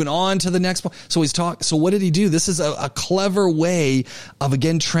 He's moving on to the next one. So so what did he do? This is a clever way of,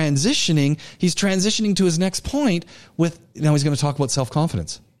 again, transitioning. He's transitioning to his next point now he's going to talk about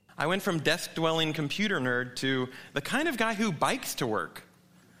self-confidence. I went from desk-dwelling computer nerd to the kind of guy who bikes to work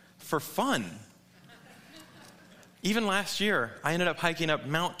for fun. Even last year, I ended up hiking up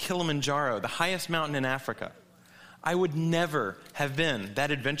Mount Kilimanjaro, the highest mountain in Africa. I would never have been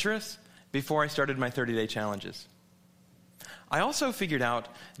that adventurous before I started my 30-day challenges. I also figured out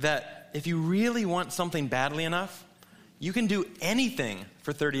that if you really want something badly enough, you can do anything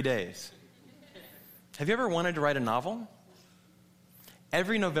for 30 days. Have you ever wanted to write a novel?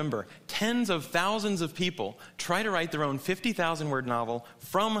 Every November, tens of thousands of people try to write their own 50,000-word novel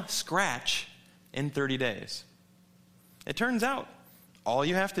from scratch in 30 days. It turns out all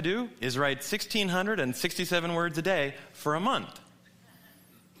you have to do is write 1,667 words a day for a month.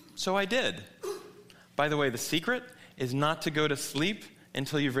 So I did. By the way, the secret is not to go to sleep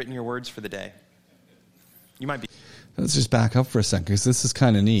until you've written your words for the day. You might be... Let's just back up for a second, because this is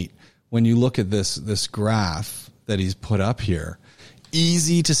kind of neat. When you look at this graph that he's put up here,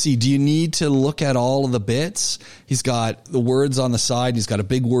 easy to see. Do you need to look at all of the bits? He's got the words on the side. He's got a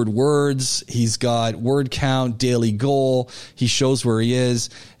big word words. He's got word count, daily goal. He shows where he is.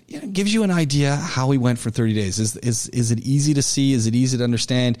 It gives you an idea how he went for 30 days. Is it easy to see? Is it easy to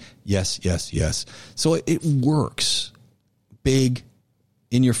understand? Yes, yes, yes. So it works. Big,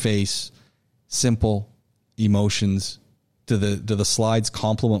 in your face, simple, emotions. Do the slides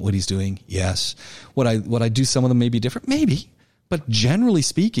complement what he's doing? Yes. Would I do some of them maybe different? Maybe. But generally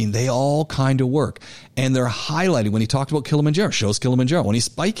speaking, they all kind of work. And they're highlighting. When he talked about Kilimanjaro, shows Kilimanjaro. When he's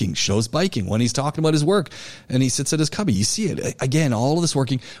biking, shows biking. When he's talking about his work and he sits at his cubby, you see it. Again, all of this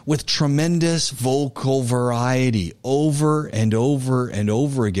working with tremendous vocal variety over and over and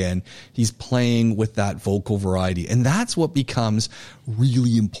over again. He's playing with that vocal variety. And that's what becomes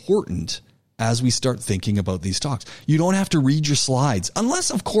really important as we start thinking about these talks. You don't have to read your slides, unless,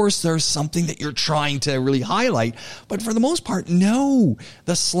 of course, there's something that you're trying to really highlight. But for the most part, no.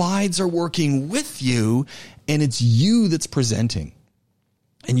 The slides are working with you, and it's you that's presenting.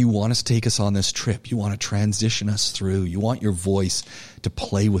 And you want us to take us on this trip. You want to transition us through. You want your voice to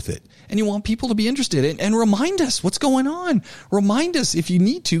play with it. And you want people to be interested in and remind us what's going on. Remind us, if you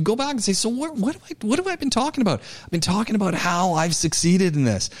need to, go back and say, so what have I been talking about? I've been talking about how I've succeeded in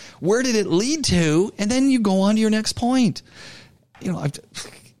this. Where did it lead to? And then you go on to your next point.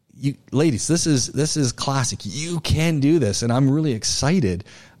 Ladies, this is classic. You can do this. And I'm really excited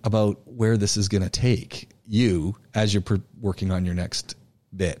about where this is going to take. you as you're working on your next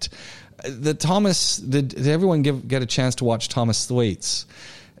bit. Did everyone get a chance to watch Thomas Thwaites?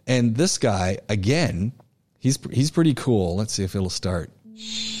 And this guy, again, he's pretty cool. Let's see if it'll start.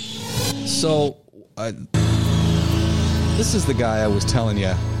 So, this is the guy I was telling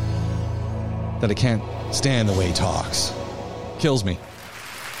you that I can't stand the way he talks. Kills me.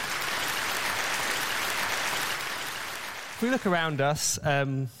 If we look around us,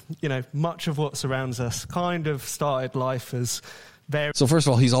 much of what surrounds us kind of started life as very... So first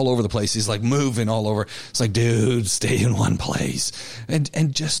of all, he's all over the place. He's like moving all over. It's like, dude, stay in one place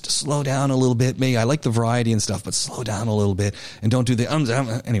and just slow down a little bit. Maybe I like the variety and stuff, but slow down a little bit and don't do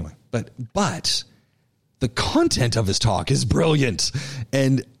the anyway. But the content of his talk is brilliant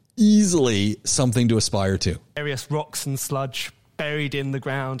and easily something to aspire to. Various rocks and sludge buried in the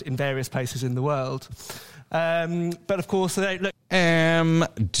ground in various places in the world. But of course, they look...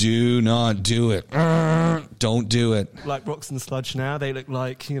 do not do it. Don't do it. Like rocks and sludge now. They look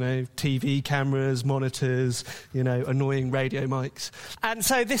like, TV cameras, monitors, annoying radio mics. And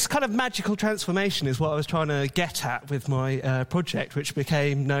so this kind of magical transformation is what I was trying to get at with my project, which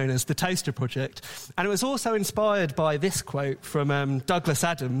became known as the Toaster Project. And it was also inspired by this quote from Douglas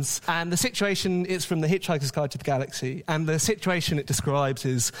Adams. And the situation is from The Hitchhiker's Guide to the Galaxy. And the situation it describes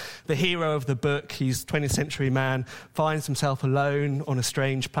is the hero of the book, he's 20th century man, finds himself alone on a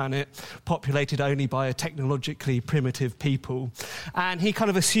strange planet, populated only by a technologically primitive people. And he kind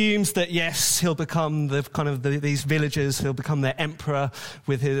of assumes that, yes, he'll become these villagers, he'll become their emperor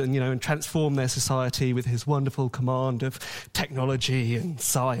with his, and transform their society with his wonderful command of technology and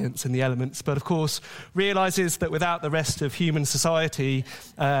science and the elements. But of course, realizes that without the rest of human society,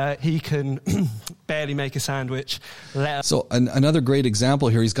 he can barely make a sandwich. So another great example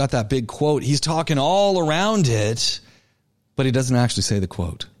here, he's got that big quote. He's talking all around it, but he doesn't actually say the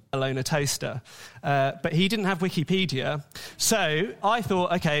quote. Alone a toaster. But he didn't have Wikipedia. So I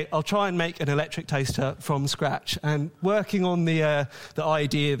thought, okay, I'll try and make an electric toaster from scratch. And working on the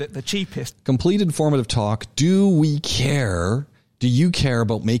idea that the cheapest... Complete informative talk. Do you care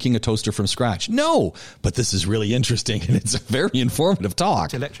about making a toaster from scratch? No, but this is really interesting and it's a very informative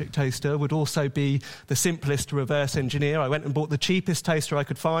talk. Electric toaster would also be the simplest to reverse engineer. I went and bought the cheapest toaster I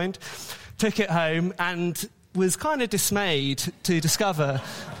could find, took it home and was kind of dismayed to discover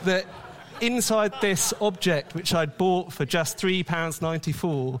that inside this object, which I'd bought for just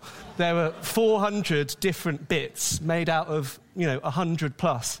 £3.94, there were 400 different bits made out of, 100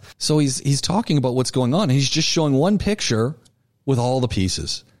 plus. So he's talking about what's going on. He's just showing one picture with all the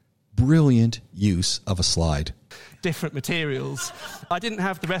pieces. Brilliant use of a slide. Different materials. I didn't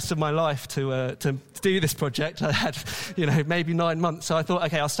have the rest of my life to do this project. I had, maybe 9 months. So I thought,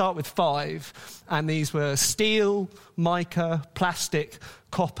 okay, I'll start with 5. And these were steel, mica, plastic,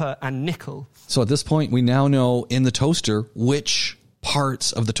 copper, and nickel. So at this point, we now know in the toaster which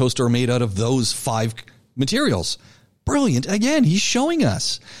parts of the toaster are made out of those 5 materials. Brilliant. Again, he's showing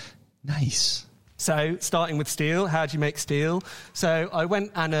us. Nice. So, starting with steel, how do you make steel? So, I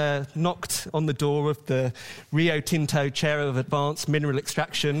went and knocked on the door of the Rio Tinto Chair of Advanced Mineral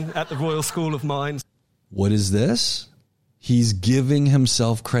Extraction at the Royal School of Mines. What is this? He's giving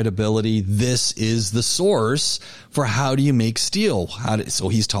himself credibility. This is the source for how do you make steel. So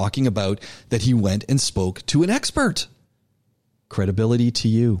he's talking about that he went and spoke to an expert. Credibility to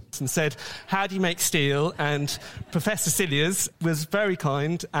you. And said, how do you make steel? And Professor Cilliers was very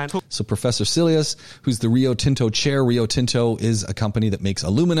kind. So Professor Cilliers, who's the Rio Tinto chair. Rio Tinto is a company that makes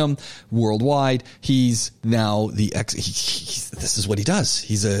aluminum worldwide. He's now this is what he does.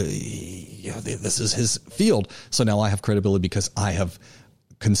 This is his field. So now I have credibility because I have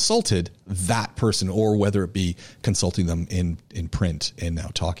consulted that person, or whether it be consulting them in print and now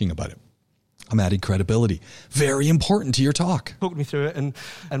talking about it. I'm adding credibility. Very important to your talk. Talk me through it, and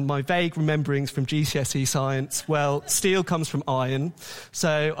my vague rememberings from GCSE science. Well, steel comes from iron,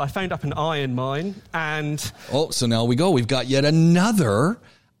 so I phoned up an iron mine, and so now we go. We've got yet another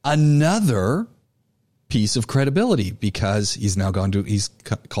piece of credibility because he's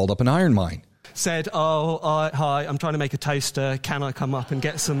called up an iron mine. Said, hi, I'm trying to make a toaster. Can I come up and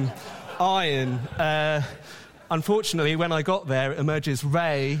get some iron? Unfortunately, when I got there, it emerges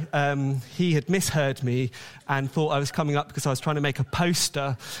Ray. He had misheard me and thought I was coming up because I was trying to make a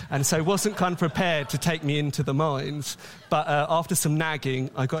poster, and so wasn't kind of prepared to take me into the mines. But after some nagging,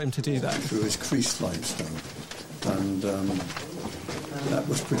 I got him to do that. Through his creased limestone, and that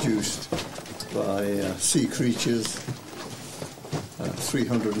was produced by sea creatures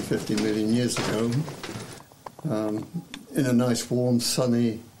 350 million years ago in a nice, warm,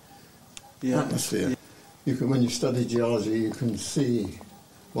 sunny atmosphere. When you study geology, you can see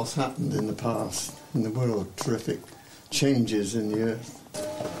what's happened in the past in the world, terrific changes in the earth.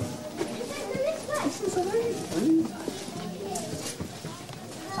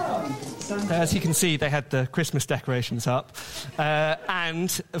 As you can see, they had the Christmas decorations up.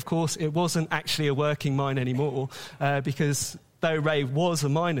 And, of course, it wasn't actually a working mine anymore because though Ray was a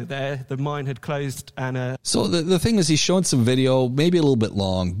miner there, the mine had closed and... So the thing is, he's showing some video, maybe a little bit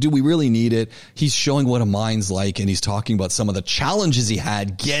long. Do we really need it? He's showing what a mine's like, and he's talking about some of the challenges he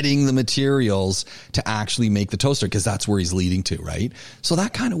had getting the materials to actually make the toaster, because that's where he's leading to, right? So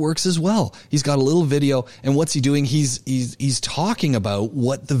that kind of works as well. He's got a little video, and what's he doing? He's talking about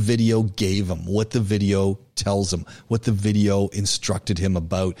what the video gave him, what the video tells him, what the video instructed him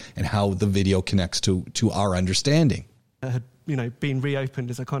about, and how the video connects to our understanding. Had been reopened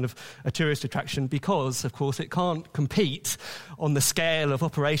as a kind of a tourist attraction because, of course, it can't compete on the scale of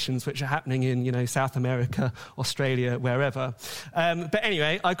operations which are happening in, South America, Australia, wherever. But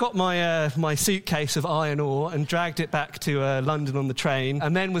anyway, I got my suitcase of iron ore and dragged it back to London on the train,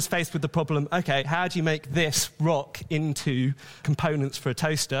 and then was faced with the problem, okay, how do you make this rock into components for a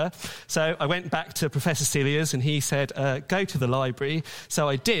toaster? So I went back to Professor Celia's and he said, go to the library. So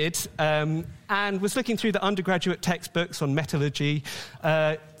I did, and was looking through the undergraduate textbooks on metallurgy,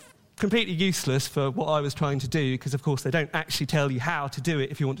 completely useless for what I was trying to do, because of course they don't actually tell you how to do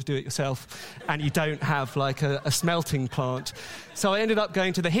it if you want to do it yourself, and you don't have like a smelting plant. So I ended up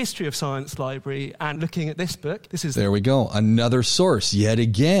going to the History of Science library and looking at this book. There we go. Another source. Yet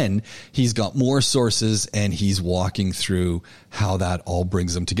again, he's got more sources and he's walking through how that all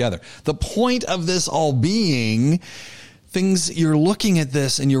brings them together. The point of this all being... things, you're looking at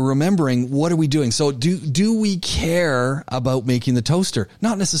this and you're remembering, what are we doing? So do we care about making the toaster?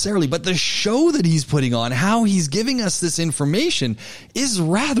 Not necessarily, but the show that he's putting on, how he's giving us this information is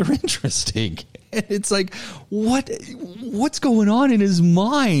rather interesting. It's like, what's going on in his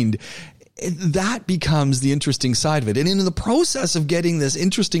mind? That becomes the interesting side of it. And in the process of getting this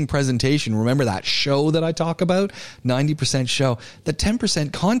interesting presentation, remember that show that I talk about, 90% show, the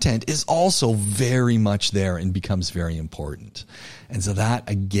 10% content is also very much there and becomes very important. And so that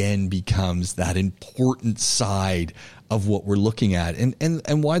again becomes that important side of what we're looking at,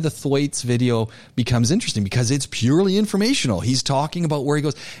 and why the Thwaites video becomes interesting, because it's purely informational. He's talking about where he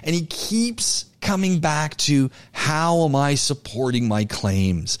goes, and he keeps coming back to, how am I supporting my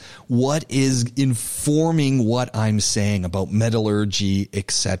claims? What is informing what I'm saying about metallurgy,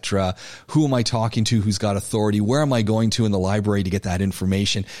 etc.? Who am I talking to? Who's got authority? Where am I going to in the library to get that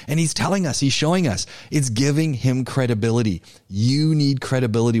information? And he's telling us, he's showing us, it's giving him credibility. You need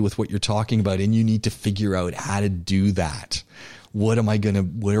credibility with what you're talking about, and you need to figure out how to do that. What am I going to,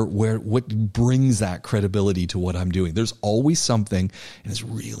 what brings that credibility to what I'm doing? There's always something, and it's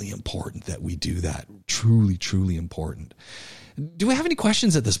really important that we do that. Truly, truly important. Do we have any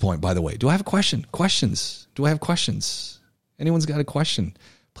questions at this point, by the way? Do I have a question? Questions? Do I have questions? Anyone's got a question?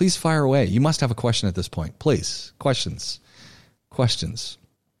 Please fire away. You must have a question at this point. Please. Questions.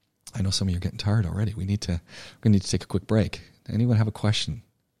 I know some of you are getting tired already. We're going to need to take a quick break. Anyone have a question?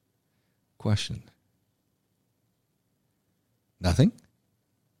 Nothing?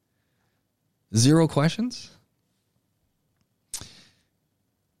 Zero questions?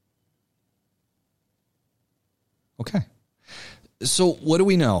 Okay. So what do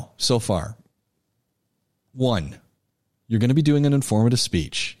we know so far? 1, you're going to be doing an informative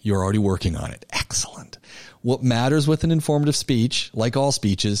speech. You're already working on it. Excellent. What matters with an informative speech, like all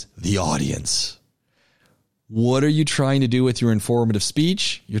speeches, the audience. What are you trying to do with your informative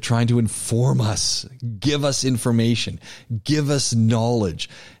speech? You're trying to inform us, give us information, give us knowledge,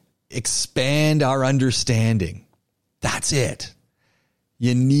 expand our understanding. That's it.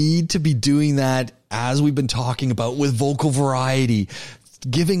 You need to be doing that, as we've been talking about, with vocal variety,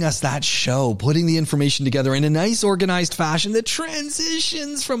 giving us that show, putting the information together in a nice organized fashion that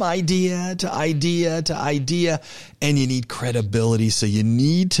transitions from idea to idea to idea. And you need credibility. So you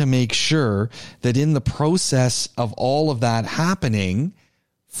need to make sure that in the process of all of that happening,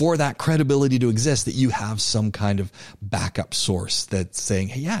 for that credibility to exist, that you have some kind of backup source that's saying,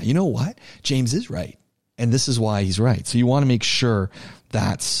 hey, yeah, you know what? James is right. And this is why he's right. So you want to make sure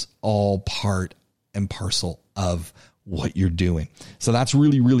that's all part and parcel of what you're doing. So that's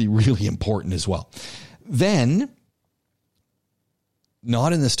really, really, really important as well. Then,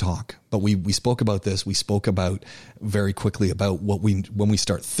 not in this talk, but we spoke about this. We spoke about very quickly about when we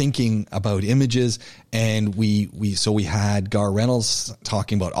start thinking about images, and we had Gar Reynolds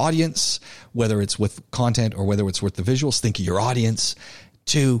talking about audience, whether it's with content or whether it's with the visuals. Think of your audience.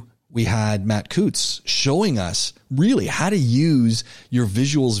 2, we had Matt Coots showing us really how to use your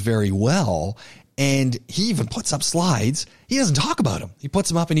visuals very well. And he even puts up slides. He doesn't talk about them. He puts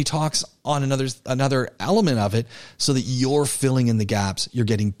them up and he talks on another element of it so that you're filling in the gaps. You're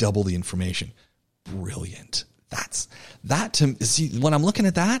getting double the information. Brilliant. That to see when I'm looking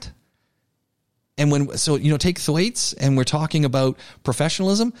at that. And take Thwaites and we're talking about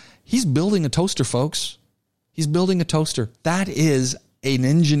professionalism. He's building a toaster, folks. He's building a toaster. That is an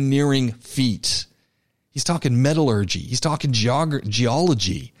engineering feat. He's talking metallurgy. He's talking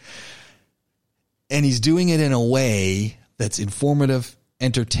geology. And he's doing it in a way that's informative,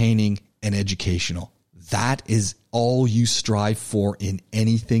 entertaining, and educational. That is all you strive for in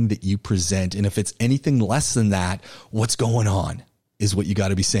anything that you present. And if it's anything less than that, what's going on is what you got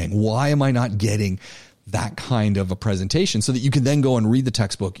to be saying. Why am I not getting that kind of a presentation? So that you can then go and read the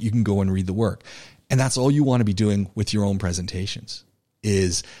textbook. You can go and read the work. And that's all you want to be doing with your own presentations,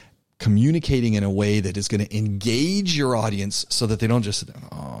 is communicating in a way that is going to engage your audience so that they don't just,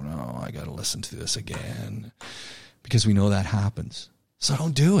 oh no, I got to listen to this again, because we know that happens. So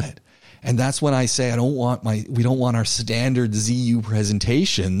don't do it. And that's when I say we don't want our standard ZU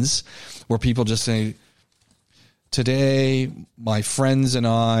presentations where people just say, today, my friends and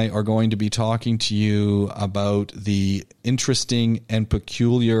I are going to be talking to you about the interesting and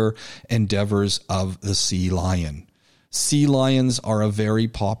peculiar endeavors of the sea lion. Sea lions are a very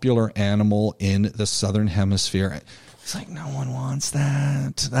popular animal in the Southern Hemisphere. It's like, no one wants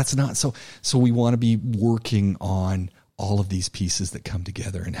that. That's not so. So we want to be working on all of these pieces that come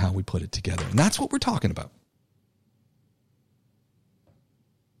together and how we put it together. And that's what we're talking about.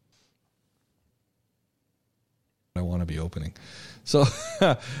 I want to be opening. So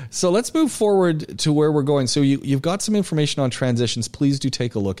let's move forward to where we're going. So you've got some information on transitions. Please do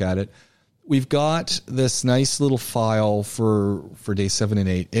take a look at it. We've got this nice little file for day 7 and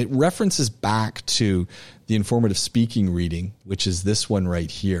 8. It references back to the informative speaking reading, which is this one right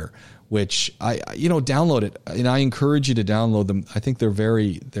here, which download it. And I encourage you to download them. I think they're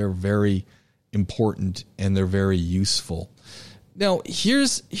very important and they're very useful. Now,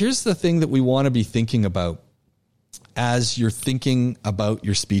 here's the thing that we want to be thinking about as you're thinking about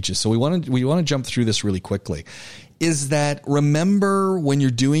your speeches. So we want to jump through this really quickly. Is that, remember when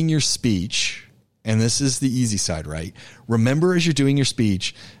you're doing your speech, and this is the easy side, right? Remember as you're doing your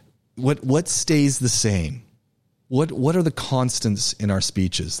speech, what stays the same? What are the constants in our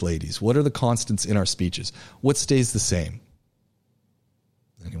speeches, ladies? What are the constants in our speeches? What stays the same?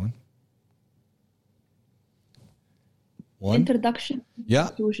 Anyone? One? Introduction. Yeah.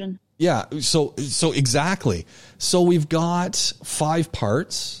 Conclusion. Yeah. So exactly. So we've got 5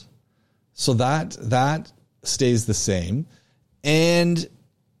 parts. So that stays the same. And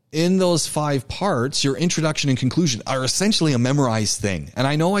in those 5 parts, your introduction and conclusion are essentially a memorized thing. And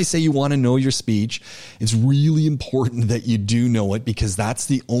I know I say you want to know your speech. It's really important that you do know it, because that's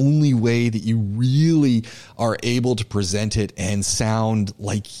the only way that you really are able to present it and sound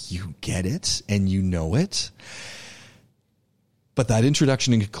like you get it and you know it. But that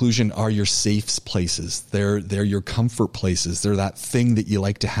introduction and conclusion are your safe places. They're your comfort places. They're that thing that you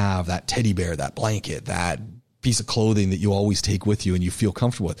like to have, that teddy bear, that blanket, that piece of clothing that you always take with you and you feel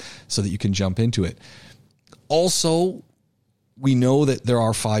comfortable with, so that you can jump into it. Also, we know that there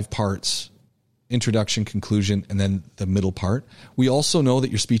are 5 parts: introduction, conclusion, and then the middle part. We also know that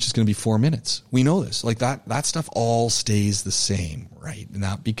your speech is going to be 4 minutes. We know this. Like that stuff all stays the same, right? And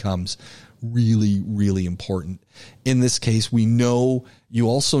that becomes really, really important. In this case, you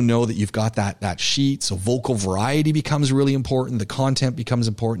also know that you've got that sheet. So vocal variety becomes really important. The content becomes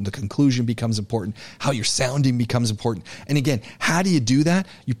important. The conclusion becomes important. How you're sounding becomes important. And again, how do you do that?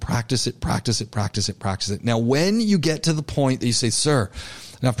 You practice it. Now, when you get to the point that you say, sir,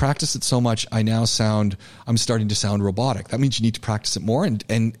 and I've practiced it so much, I'm starting to sound robotic. That means you need to practice it more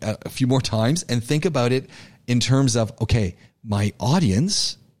and a few more times, and think about it in terms of, okay, my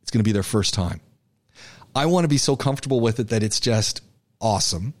audience, it's going to be their first time. I want to be so comfortable with it that it's just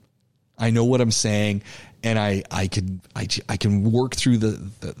awesome. I know what I'm saying, and I can work through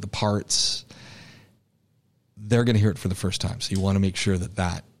the parts. They're going to hear it for the first time. So you want to make sure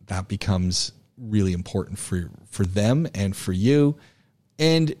that becomes really important for them and for you.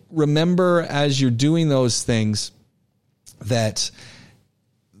 And remember, as you're doing those things, that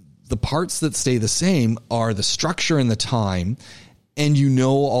the parts that stay the same are the structure and the time. And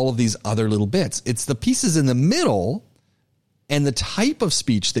all of these other little bits. It's the pieces in the middle and the type of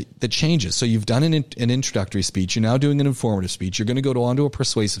speech that changes. So you've done an introductory speech. You're now doing an informative speech. You're going to go on to a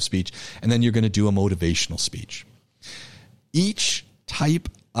persuasive speech. And then you're going to do a motivational speech. Each type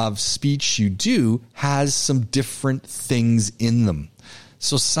of speech you do has some different things in them.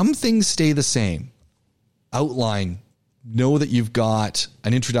 So some things stay the same. Outline, know that you've got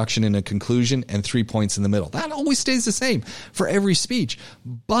an introduction and a conclusion and 3 points in the middle. That always stays the same for every speech.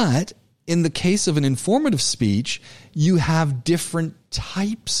 But in the case of an informative speech, you have different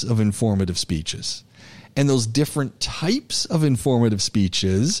types of informative speeches. And those different types of informative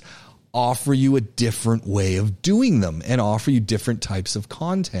speeches offer you a different way of doing them and offer you different types of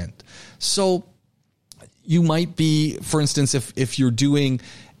content. So you might be, for instance, if you're doing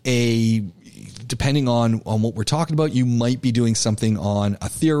depending on what we're talking about, you might be doing something on a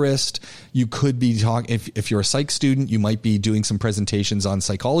theorist. You could be talking, if you're a psych student, you might be doing some presentations on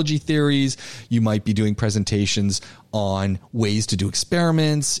psychology theories. You might be doing presentations on ways to do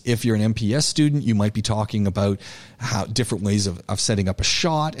experiments. If you're an MPS student, you might be talking about how different ways of setting up a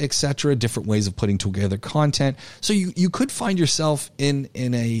shot, etc., different ways of putting together content. So you could find yourself in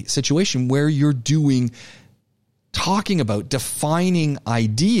a situation where you're talking about defining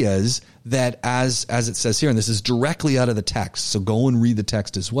ideas that, as it says here, and this is directly out of the text, so go and read the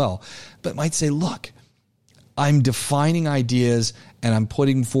text as well, but might say, look, I'm defining ideas and I'm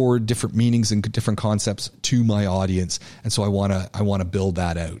putting forward different meanings and different concepts to my audience. And so I want to build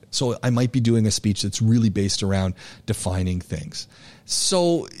that out. So I might be doing a speech that's really based around defining things.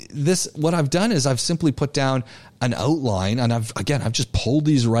 So what I've done is I've simply put down an outline, and I've just pulled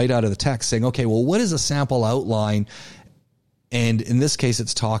these right out of the text saying, okay, well, what is a sample outline? And in this case,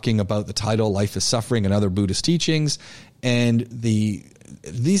 it's talking about the title, Life is Suffering and Other Buddhist Teachings. And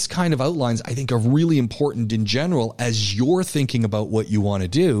these kind of outlines, I think, are really important in general as you're thinking about what you want to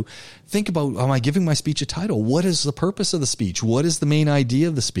do. Think about, am I giving my speech a title? What is the purpose of the speech? What is the main idea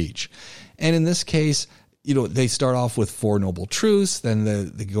of the speech? And in this case, they start off with 4 Noble Truths, then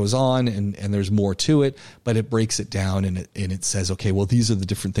it goes on and there's more to it, but it breaks it down and it says, okay, well, these are the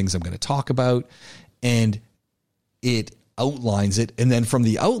different things I'm going to talk about. And it outlines it. And then from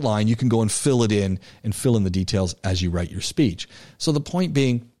the outline, you can go and fill it in and fill in the details as you write your speech. So the point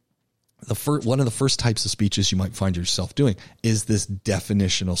being, one of the first types of speeches you might find yourself doing is this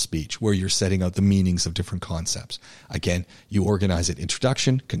definitional speech where you're setting out the meanings of different concepts. Again, you organize it: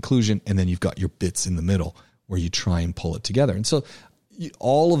 introduction, conclusion, and then you've got your bits in the middle where you try and pull it together. And so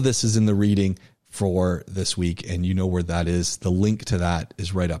all of this is in the reading for this week, and you know where that is. The link to that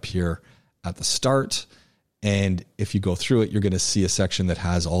is right up here at the start. And if you go through it, you're going to see a section that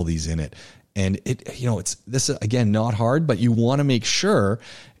has all these in it. And it's this, again, not hard, but you want to make sure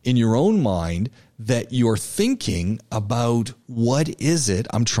in your own mind that you're thinking about what is it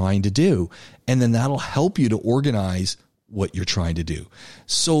I'm trying to do. And then that'll help you to organize what you're trying to do.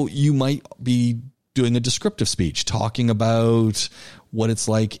 So you might be doing a descriptive speech, talking about what it's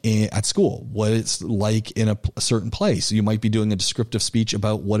like at school, what it's like in a certain place. You might be doing a descriptive speech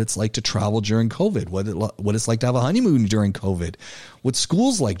about what it's like to travel during COVID, what it's like to have a honeymoon during COVID, what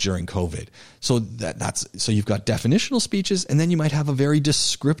school's like during COVID. So so you've got definitional speeches, and then you might have a very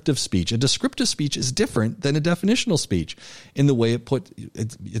descriptive speech. A descriptive speech is different than a definitional speech in the way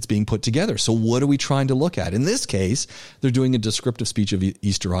it's being put together. So what are we trying to look at? In this case, they're doing a descriptive speech of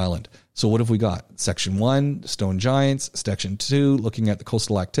Easter Island. So what have we got? Section 1, Stone Giants. Section 2, looking at the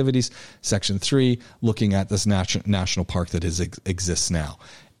coastal activities. Section 3, looking at this national park that exists now.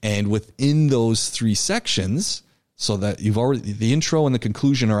 And within those 3 sections, so that the intro and the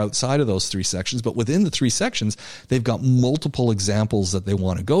conclusion are outside of those 3 sections, but within the 3 sections, they've got multiple examples that they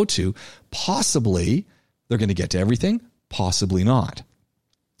want to go to. Possibly they're going to get to everything, possibly not.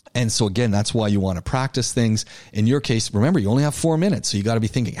 And so again, that's why you want to practice things. In your case, remember, you only have 4 minutes. So you got to be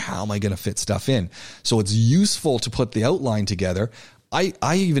thinking, how am I going to fit stuff in? So it's useful to put the outline together. I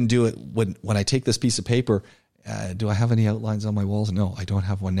even do it when I take this piece of paper. Do I have any outlines on my walls? No, I don't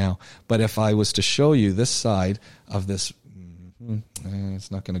have one now. But if I was to show you this side of this,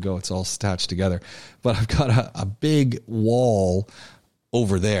 it's not going to go. It's all stitched together. But I've got a big wall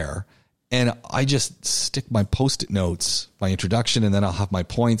over there. And I just stick my Post-it notes, my introduction, and then I'll have my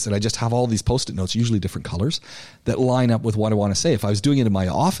points. And I just have all these Post-it notes, usually different colors, that line up with what I want to say. If I was doing it in my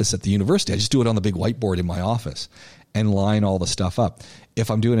office at the university, I just do it on the big whiteboard in my office and line all the stuff up.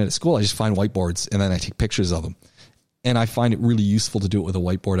 If I'm doing it at school, I just find whiteboards and then I take pictures of them. And I find it really useful to do it with a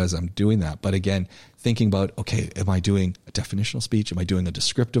whiteboard as I'm doing that. But again, thinking about, okay, am I doing a definitional speech? Am I doing a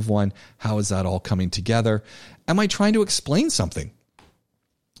descriptive one? How is that all coming together? Am I trying to explain something?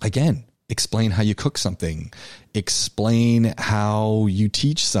 Again, explain how you cook something, explain how you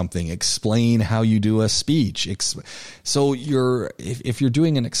teach something, explain how you do a speech. So if you're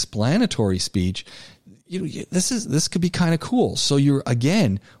doing an explanatory speech, this could be kind of cool. So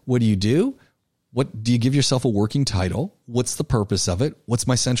what do? What do you give yourself a working title? What's the purpose of it? What's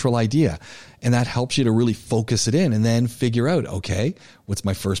my central idea? And that helps you to really focus it in and then figure out, okay, what's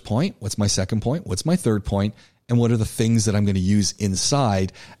my first point? What's my second point? What's my third point? and what are the things that I'm going to use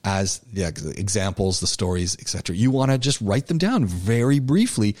inside as the examples, the stories, etc. You want to just write them down very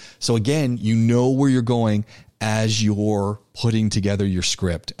briefly. So again, you know where you're going as you're putting together your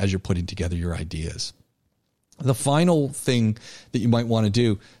script, as you're putting together your ideas. The final thing that you might want to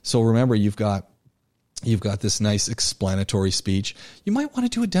do. So remember, you've got this nice explanatory speech. You might want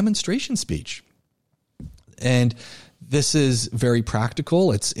to do a demonstration speech. And this is very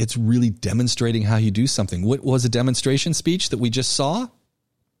practical. It's really demonstrating how you do something. What was a demonstration speech that we just saw?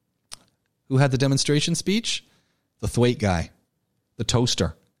 Who had the demonstration speech? The Thwaite guy, the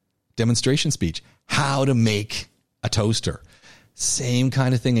toaster. Demonstration speech. How to make a toaster. Same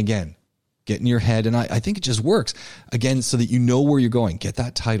kind of thing again. Get in your head, and I think it just works. Again, so that you know where you're going. Get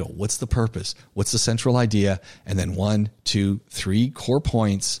that title. What's the purpose? What's the central idea? And then 1, 2, 3 core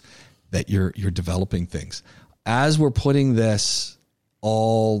points that you're developing things. As we're putting this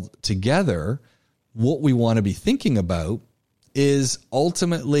all together, what we want to be thinking about is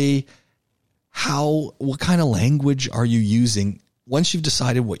ultimately what kind of language are you using once you've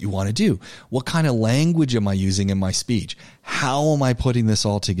decided what you want to do? What kind of language am I using in my speech? How am I putting this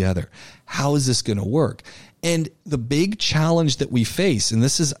all together? How is this going to work? And the big challenge that we face, and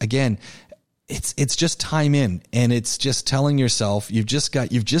this is, again, it's just time in, and it's just telling yourself, you've just got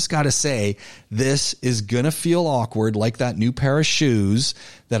to say, this is going to feel awkward, like that new pair of shoes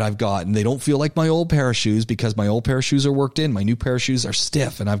that I've gotten. They don't feel like my old pair of shoes because my old pair of shoes are worked in. My new pair of shoes are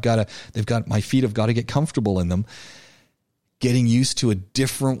stiff, and my feet have got to get comfortable in them. Getting used to a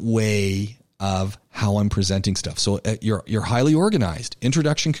different way of how I'm presenting stuff. So you're highly organized.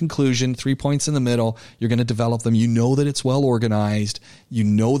 Introduction, conclusion, 3 points in the middle. You're going to develop them. You know that it's well organized. You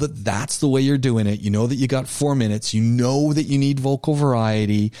know that that's the way you're doing it. You know that you got 4 minutes. You know that you need vocal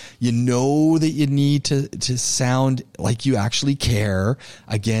variety. You know that you need to sound like you actually care.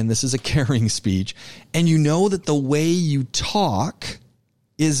 Again, this is a caring speech. And you know that the way you talk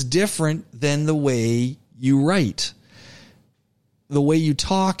is different than the way you write. The way you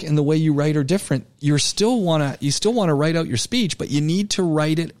talk and the way you write are different. You still want to write out your speech, but you need to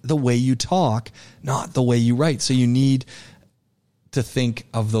write it the way you talk, not the way you write. So you need to think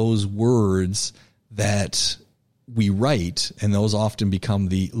of those words that we write, and those often become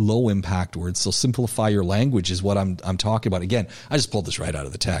the low impact words. So simplify your language is what I'm talking about. Again, I just pulled this right out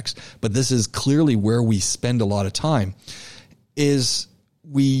of the text, but this is clearly where we spend a lot of time. When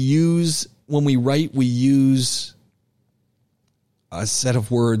we write, we use a set of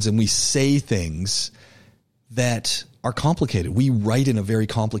words and we say things that are complicated. We write in a very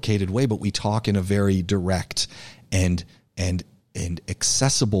complicated way, but we talk in a very direct and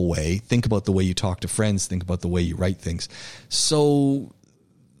accessible way. Think about the way you talk to friends. Think about the way you write things. So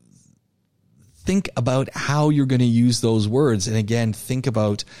think about how you're going to use those words. And again, think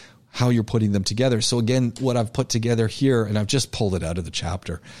about how you're putting them together. So again, what I've put together here, and I've just pulled it out of the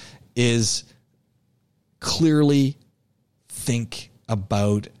chapter, is clearly think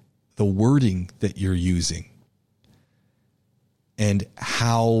about the wording that you're using and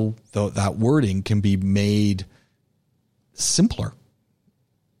how that wording can be made simpler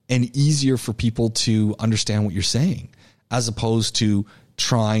and easier for people to understand what you're saying, as opposed to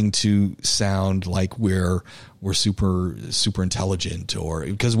trying to sound like we're super intelligent, or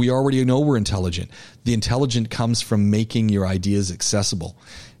because we already know we're intelligent. The intelligent comes from making your ideas accessible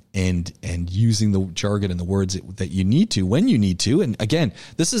and using the jargon and the words that you need to when you need to. And again,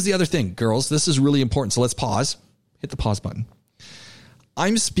 this is the other thing, girls, this is really important. So let's pause, hit the pause button.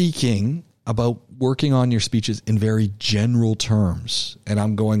 I'm speaking about working on your speeches in very general terms, and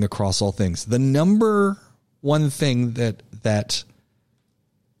I'm going across all things. The number one thing that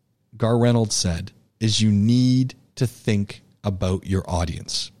Gar Reynolds said is you need to think about your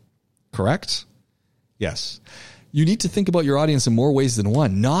audience. Correct? Yes. You need to think about your audience in more ways than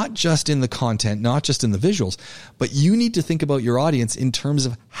one, not just in the content, not just in the visuals, but you need to think about your audience in terms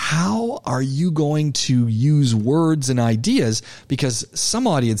of how are you going to use words and ideas, because some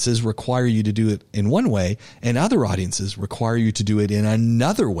audiences require you to do it in one way and other audiences require you to do it in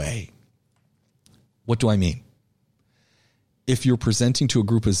another way. What do I mean? If you're presenting to a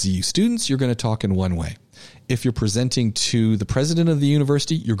group of ZU students, you're going to talk in one way. If you're presenting to the president of the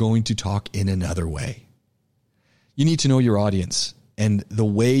university, you're going to talk in another way. You need to know your audience and the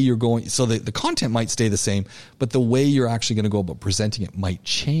way you're going. So the content might stay the same, but the way you're actually going to go about presenting it might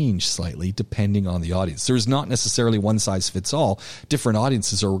change slightly depending on the audience. There's not necessarily one size fits all. Different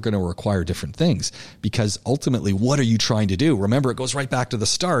audiences are going to require different things, because ultimately, what are you trying to do? Remember, it goes right back to the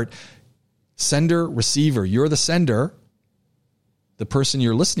start. Sender, receiver. You're the sender. The person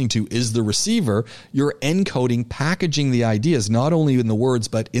you're listening to is the receiver. You're encoding, packaging the ideas, not only in the words,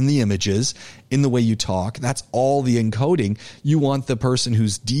 but in the images, in the way you talk. That's all the encoding. You want the person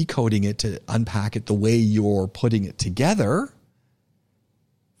who's decoding it to unpack it the way you're putting it together.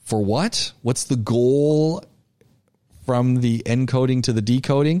 For what? What's the goal from the encoding to the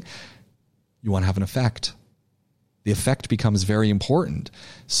decoding? You want to have an effect. The effect becomes very important.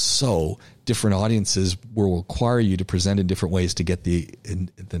 So different audiences will require you to present in different ways to get the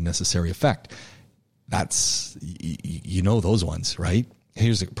necessary effect. That's, you know those ones, right?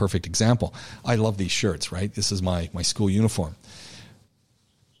 Here's a perfect example. I love these shirts, right? This is my school uniform.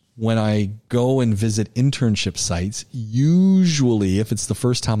 When I go and visit internship sites, usually if it's the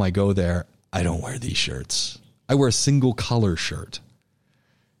first time I go there, I don't wear these shirts. I wear a single color shirt.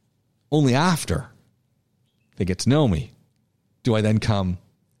 Only after they get to know me do I then come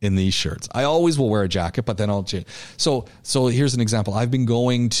in these shirts. I always will wear a jacket, but then I'll change. So here's an example. I've been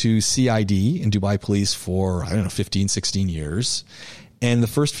going to CID in Dubai Police for, 15, 16 years. And the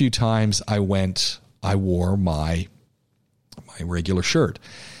first few times I went, I wore my regular shirt.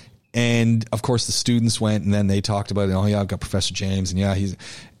 And of course the students went and then they talked about, oh yeah, I've got Professor James, and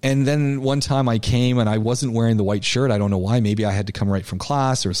and then one time I came and I wasn't wearing the white shirt. I don't know why. Maybe I had to come right from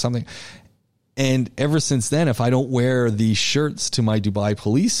class or something. And ever since then, if I don't wear these shirts to my Dubai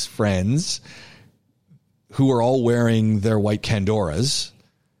Police friends who are all wearing their white Candoras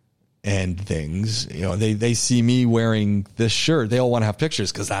and things, they see me wearing this shirt. They all want to have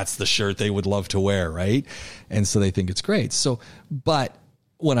pictures because that's the shirt they would love to wear, right? And so they think it's great. So, but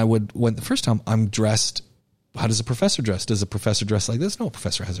when I went the first time, I'm dressed. How does a professor dress? Does a professor dress like this? No, a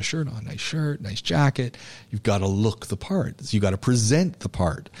professor has a shirt on, nice shirt, nice jacket. You've got to look the part. You've got to present the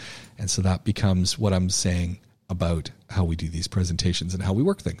part. And so that becomes what I'm saying about how we do these presentations and how we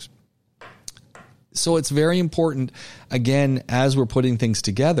work things. So it's very important, again, as we're putting things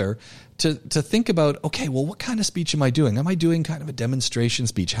together, to think about, okay, well, what kind of speech am I doing? Am I doing kind of a demonstration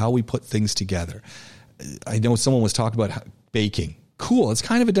speech, how we put things together? I know someone was talking about baking. Cool. It's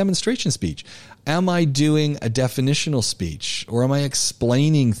kind of a demonstration speech. Am I doing a definitional speech or am I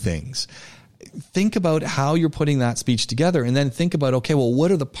explaining things? Think about how you're putting that speech together and then think about, okay, well, what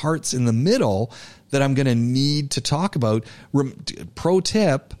are the parts in the middle that I'm going to need to talk about? Pro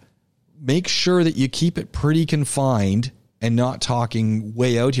tip, make sure that you keep it pretty confined and not talking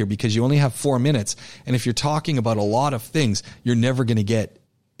way out here because you only have 4 minutes. And if you're talking about a lot of things, you're never going to get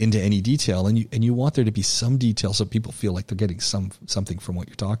into any detail, and you want there to be some detail so people feel like they're getting something from what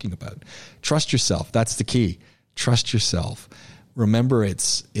you're talking about. Trust yourself. That's the key. Trust yourself. Remember,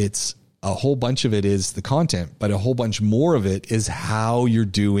 it's a whole bunch of it is the content, but a whole bunch more of it is how you're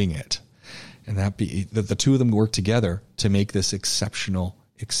doing it. And the two of them work together to make this exceptional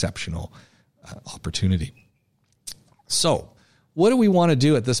opportunity. So what do we want to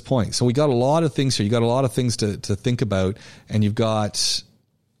do at this point? So we got a lot of things here. You got a lot of things to think about, and you've got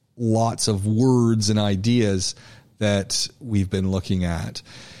lots of words and ideas that we've been looking at.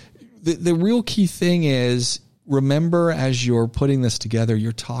 The real key thing is, remember, as you're putting this together,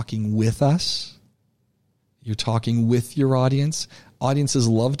 you're talking with us. You're talking with your audience. Audiences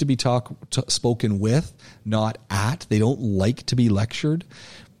love to be spoken with, not at. They don't like to be lectured.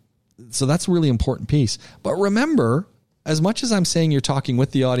 So that's a really important piece. But remember, as much as I'm saying you're talking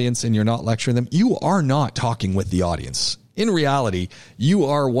with the audience and you're not lecturing them, you are not talking with the audience. In reality, you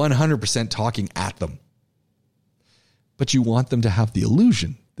are 100% talking at them. But you want them to have the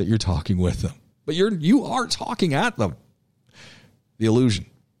illusion that you're talking with them. But you are talking at them. The illusion.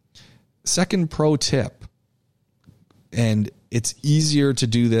 Second pro tip, and it's easier to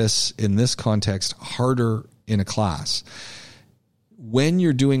do this in this context, harder in a class. When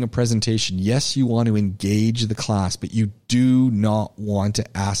you're doing a presentation, yes, you want to engage the class, but you do not want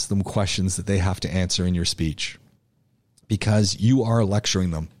to ask them questions that they have to answer in your speech, because you are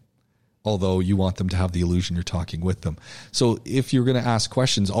lecturing them, although you want them to have the illusion you're talking with them. So if you're going to ask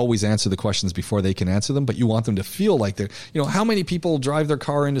questions, always answer the questions before they can answer them, but you want them to feel like they're, how many people drive their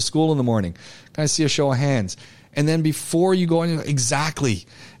car into school in the morning? Can I see a show of hands? And then before you go in, exactly.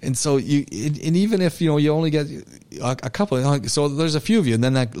 And so and even if, you only get a couple, so there's a few of you, and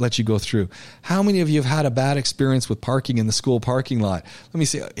then that lets you go through. How many of you have had a bad experience with parking in the school parking lot? Let me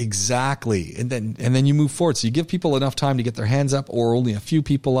see. Exactly. And then you move forward. So you give people enough time to get their hands up, or only a few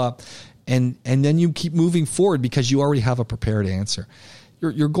people up. And then you keep moving forward because you already have a prepared answer.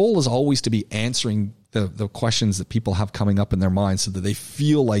 Your goal is always to be answering the questions that people have coming up in their minds so that they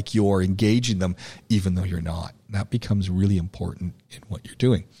feel like you're engaging them, even though you're not. That becomes really important in what you're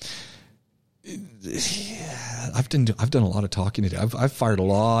doing. I've done a lot of talking today. I've fired a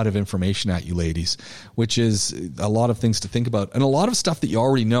lot of information at you ladies, which is a lot of things to think about and a lot of stuff that you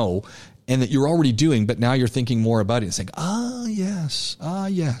already know and that you're already doing, but now you're thinking more about it and saying, yes.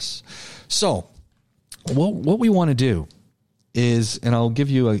 So what we want to do is, and I'll give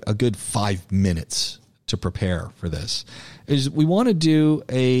you a good 5 minutes to prepare for this, is we want to do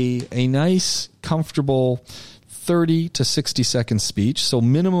a nice, comfortable 30 to 60 second speech. So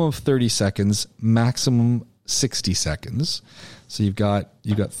minimum of 30 seconds, maximum 60 seconds. So you've got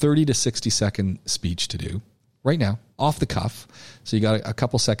 30 to 60 second speech to do right now, off the cuff. So you got a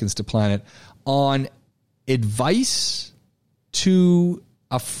couple seconds to plan it on advice to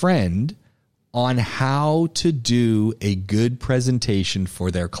a friend on how to do a good presentation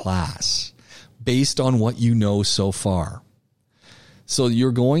for their class based on what you know so far. So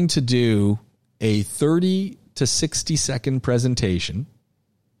you're going to do a 30 to 60 second presentation,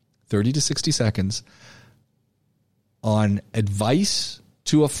 30 to 60 seconds on advice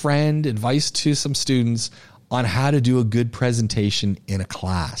to a friend, advice to some students on how to do a good presentation in a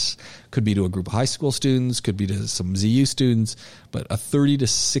class. Could be to a group of high school students, could be to some ZU students, but a 30 to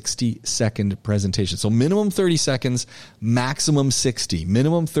 60 second presentation. So minimum 30 seconds, maximum 60.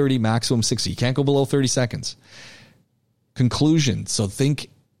 Minimum 30, maximum 60. You can't go below 30 seconds. Conclusion. So think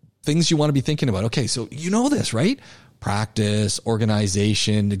things you want to be thinking about. Okay, so you know this, right? Practice,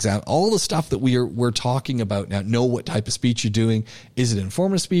 organization, exam, all the stuff that we're talking about now. Know what type of speech you're doing. Is it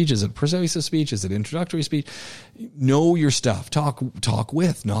informative speech? Is it persuasive speech? Is it introductory speech? Know your stuff. Talk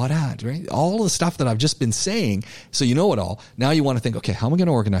with, not at, right? All the stuff that I've just been saying. So you know it all. Now you want to think, okay, how am I going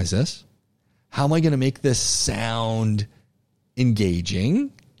to organize this? How am I going to make this sound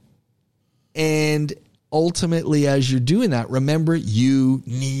engaging? And ultimately, as you're doing that, remember, you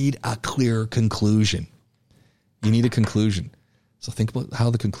need a clear conclusion. You need a conclusion. So think about how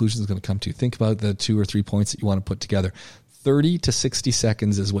the conclusion is going to come to. Think about the 2 or 3 points that you want to put together. 30 to 60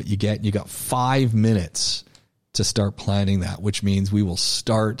 seconds is what you get. You got 5 minutes to start planning that, which means we will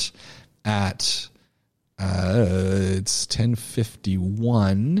start at, it's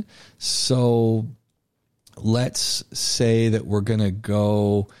 10:51. So let's say that we're going to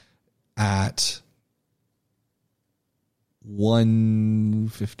go at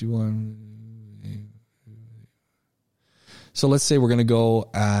 1:51. So let's say we're going to go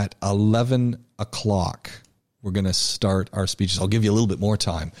at 11 o'clock. We're going to start our speeches. I'll give you a little bit more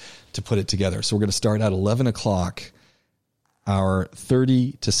time to put it together. So we're going to start at 11 o'clock, our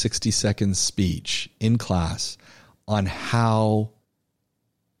 30 to 60 second speech in class on how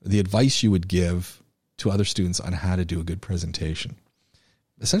the advice you would give to other students on how to do a good presentation.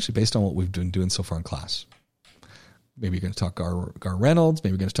 Essentially based on what we've been doing so far in class. Maybe you're going to talk Gar Reynolds.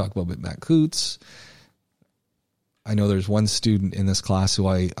 Maybe we're going to talk about Matt Coots. I know there's one student in this class who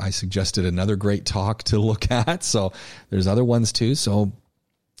I suggested another great talk to look at. So there's other ones too. So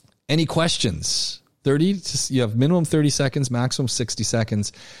any questions? You have minimum 30 seconds, maximum 60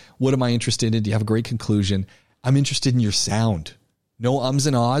 seconds. What am I interested in? Do you have a great conclusion? I'm interested in your sound. No ums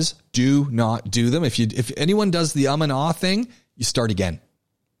and ahs. Do not do them. If anyone does the and ah thing, you start again.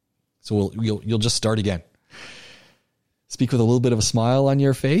 So you'll just start again. Speak with a little bit of a smile on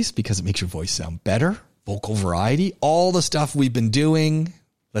your face because it makes your voice sound better. Vocal variety, all the stuff we've been doing.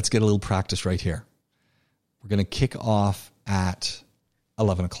 Let's get a little practice right here. We're going to kick off at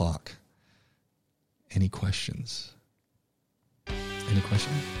 11 o'clock. Any questions? Any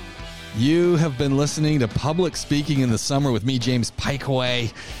questions? You have been listening to Public Speaking in the Summer with me, James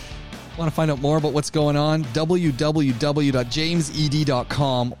Pikeway. Want to find out more about what's going on?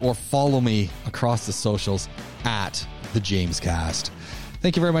 www.jamesed.com or follow me across the socials at The Jamescast.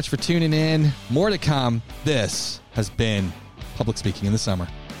 Thank you very much for tuning in. More to come. This has been Public Speaking in the Summer.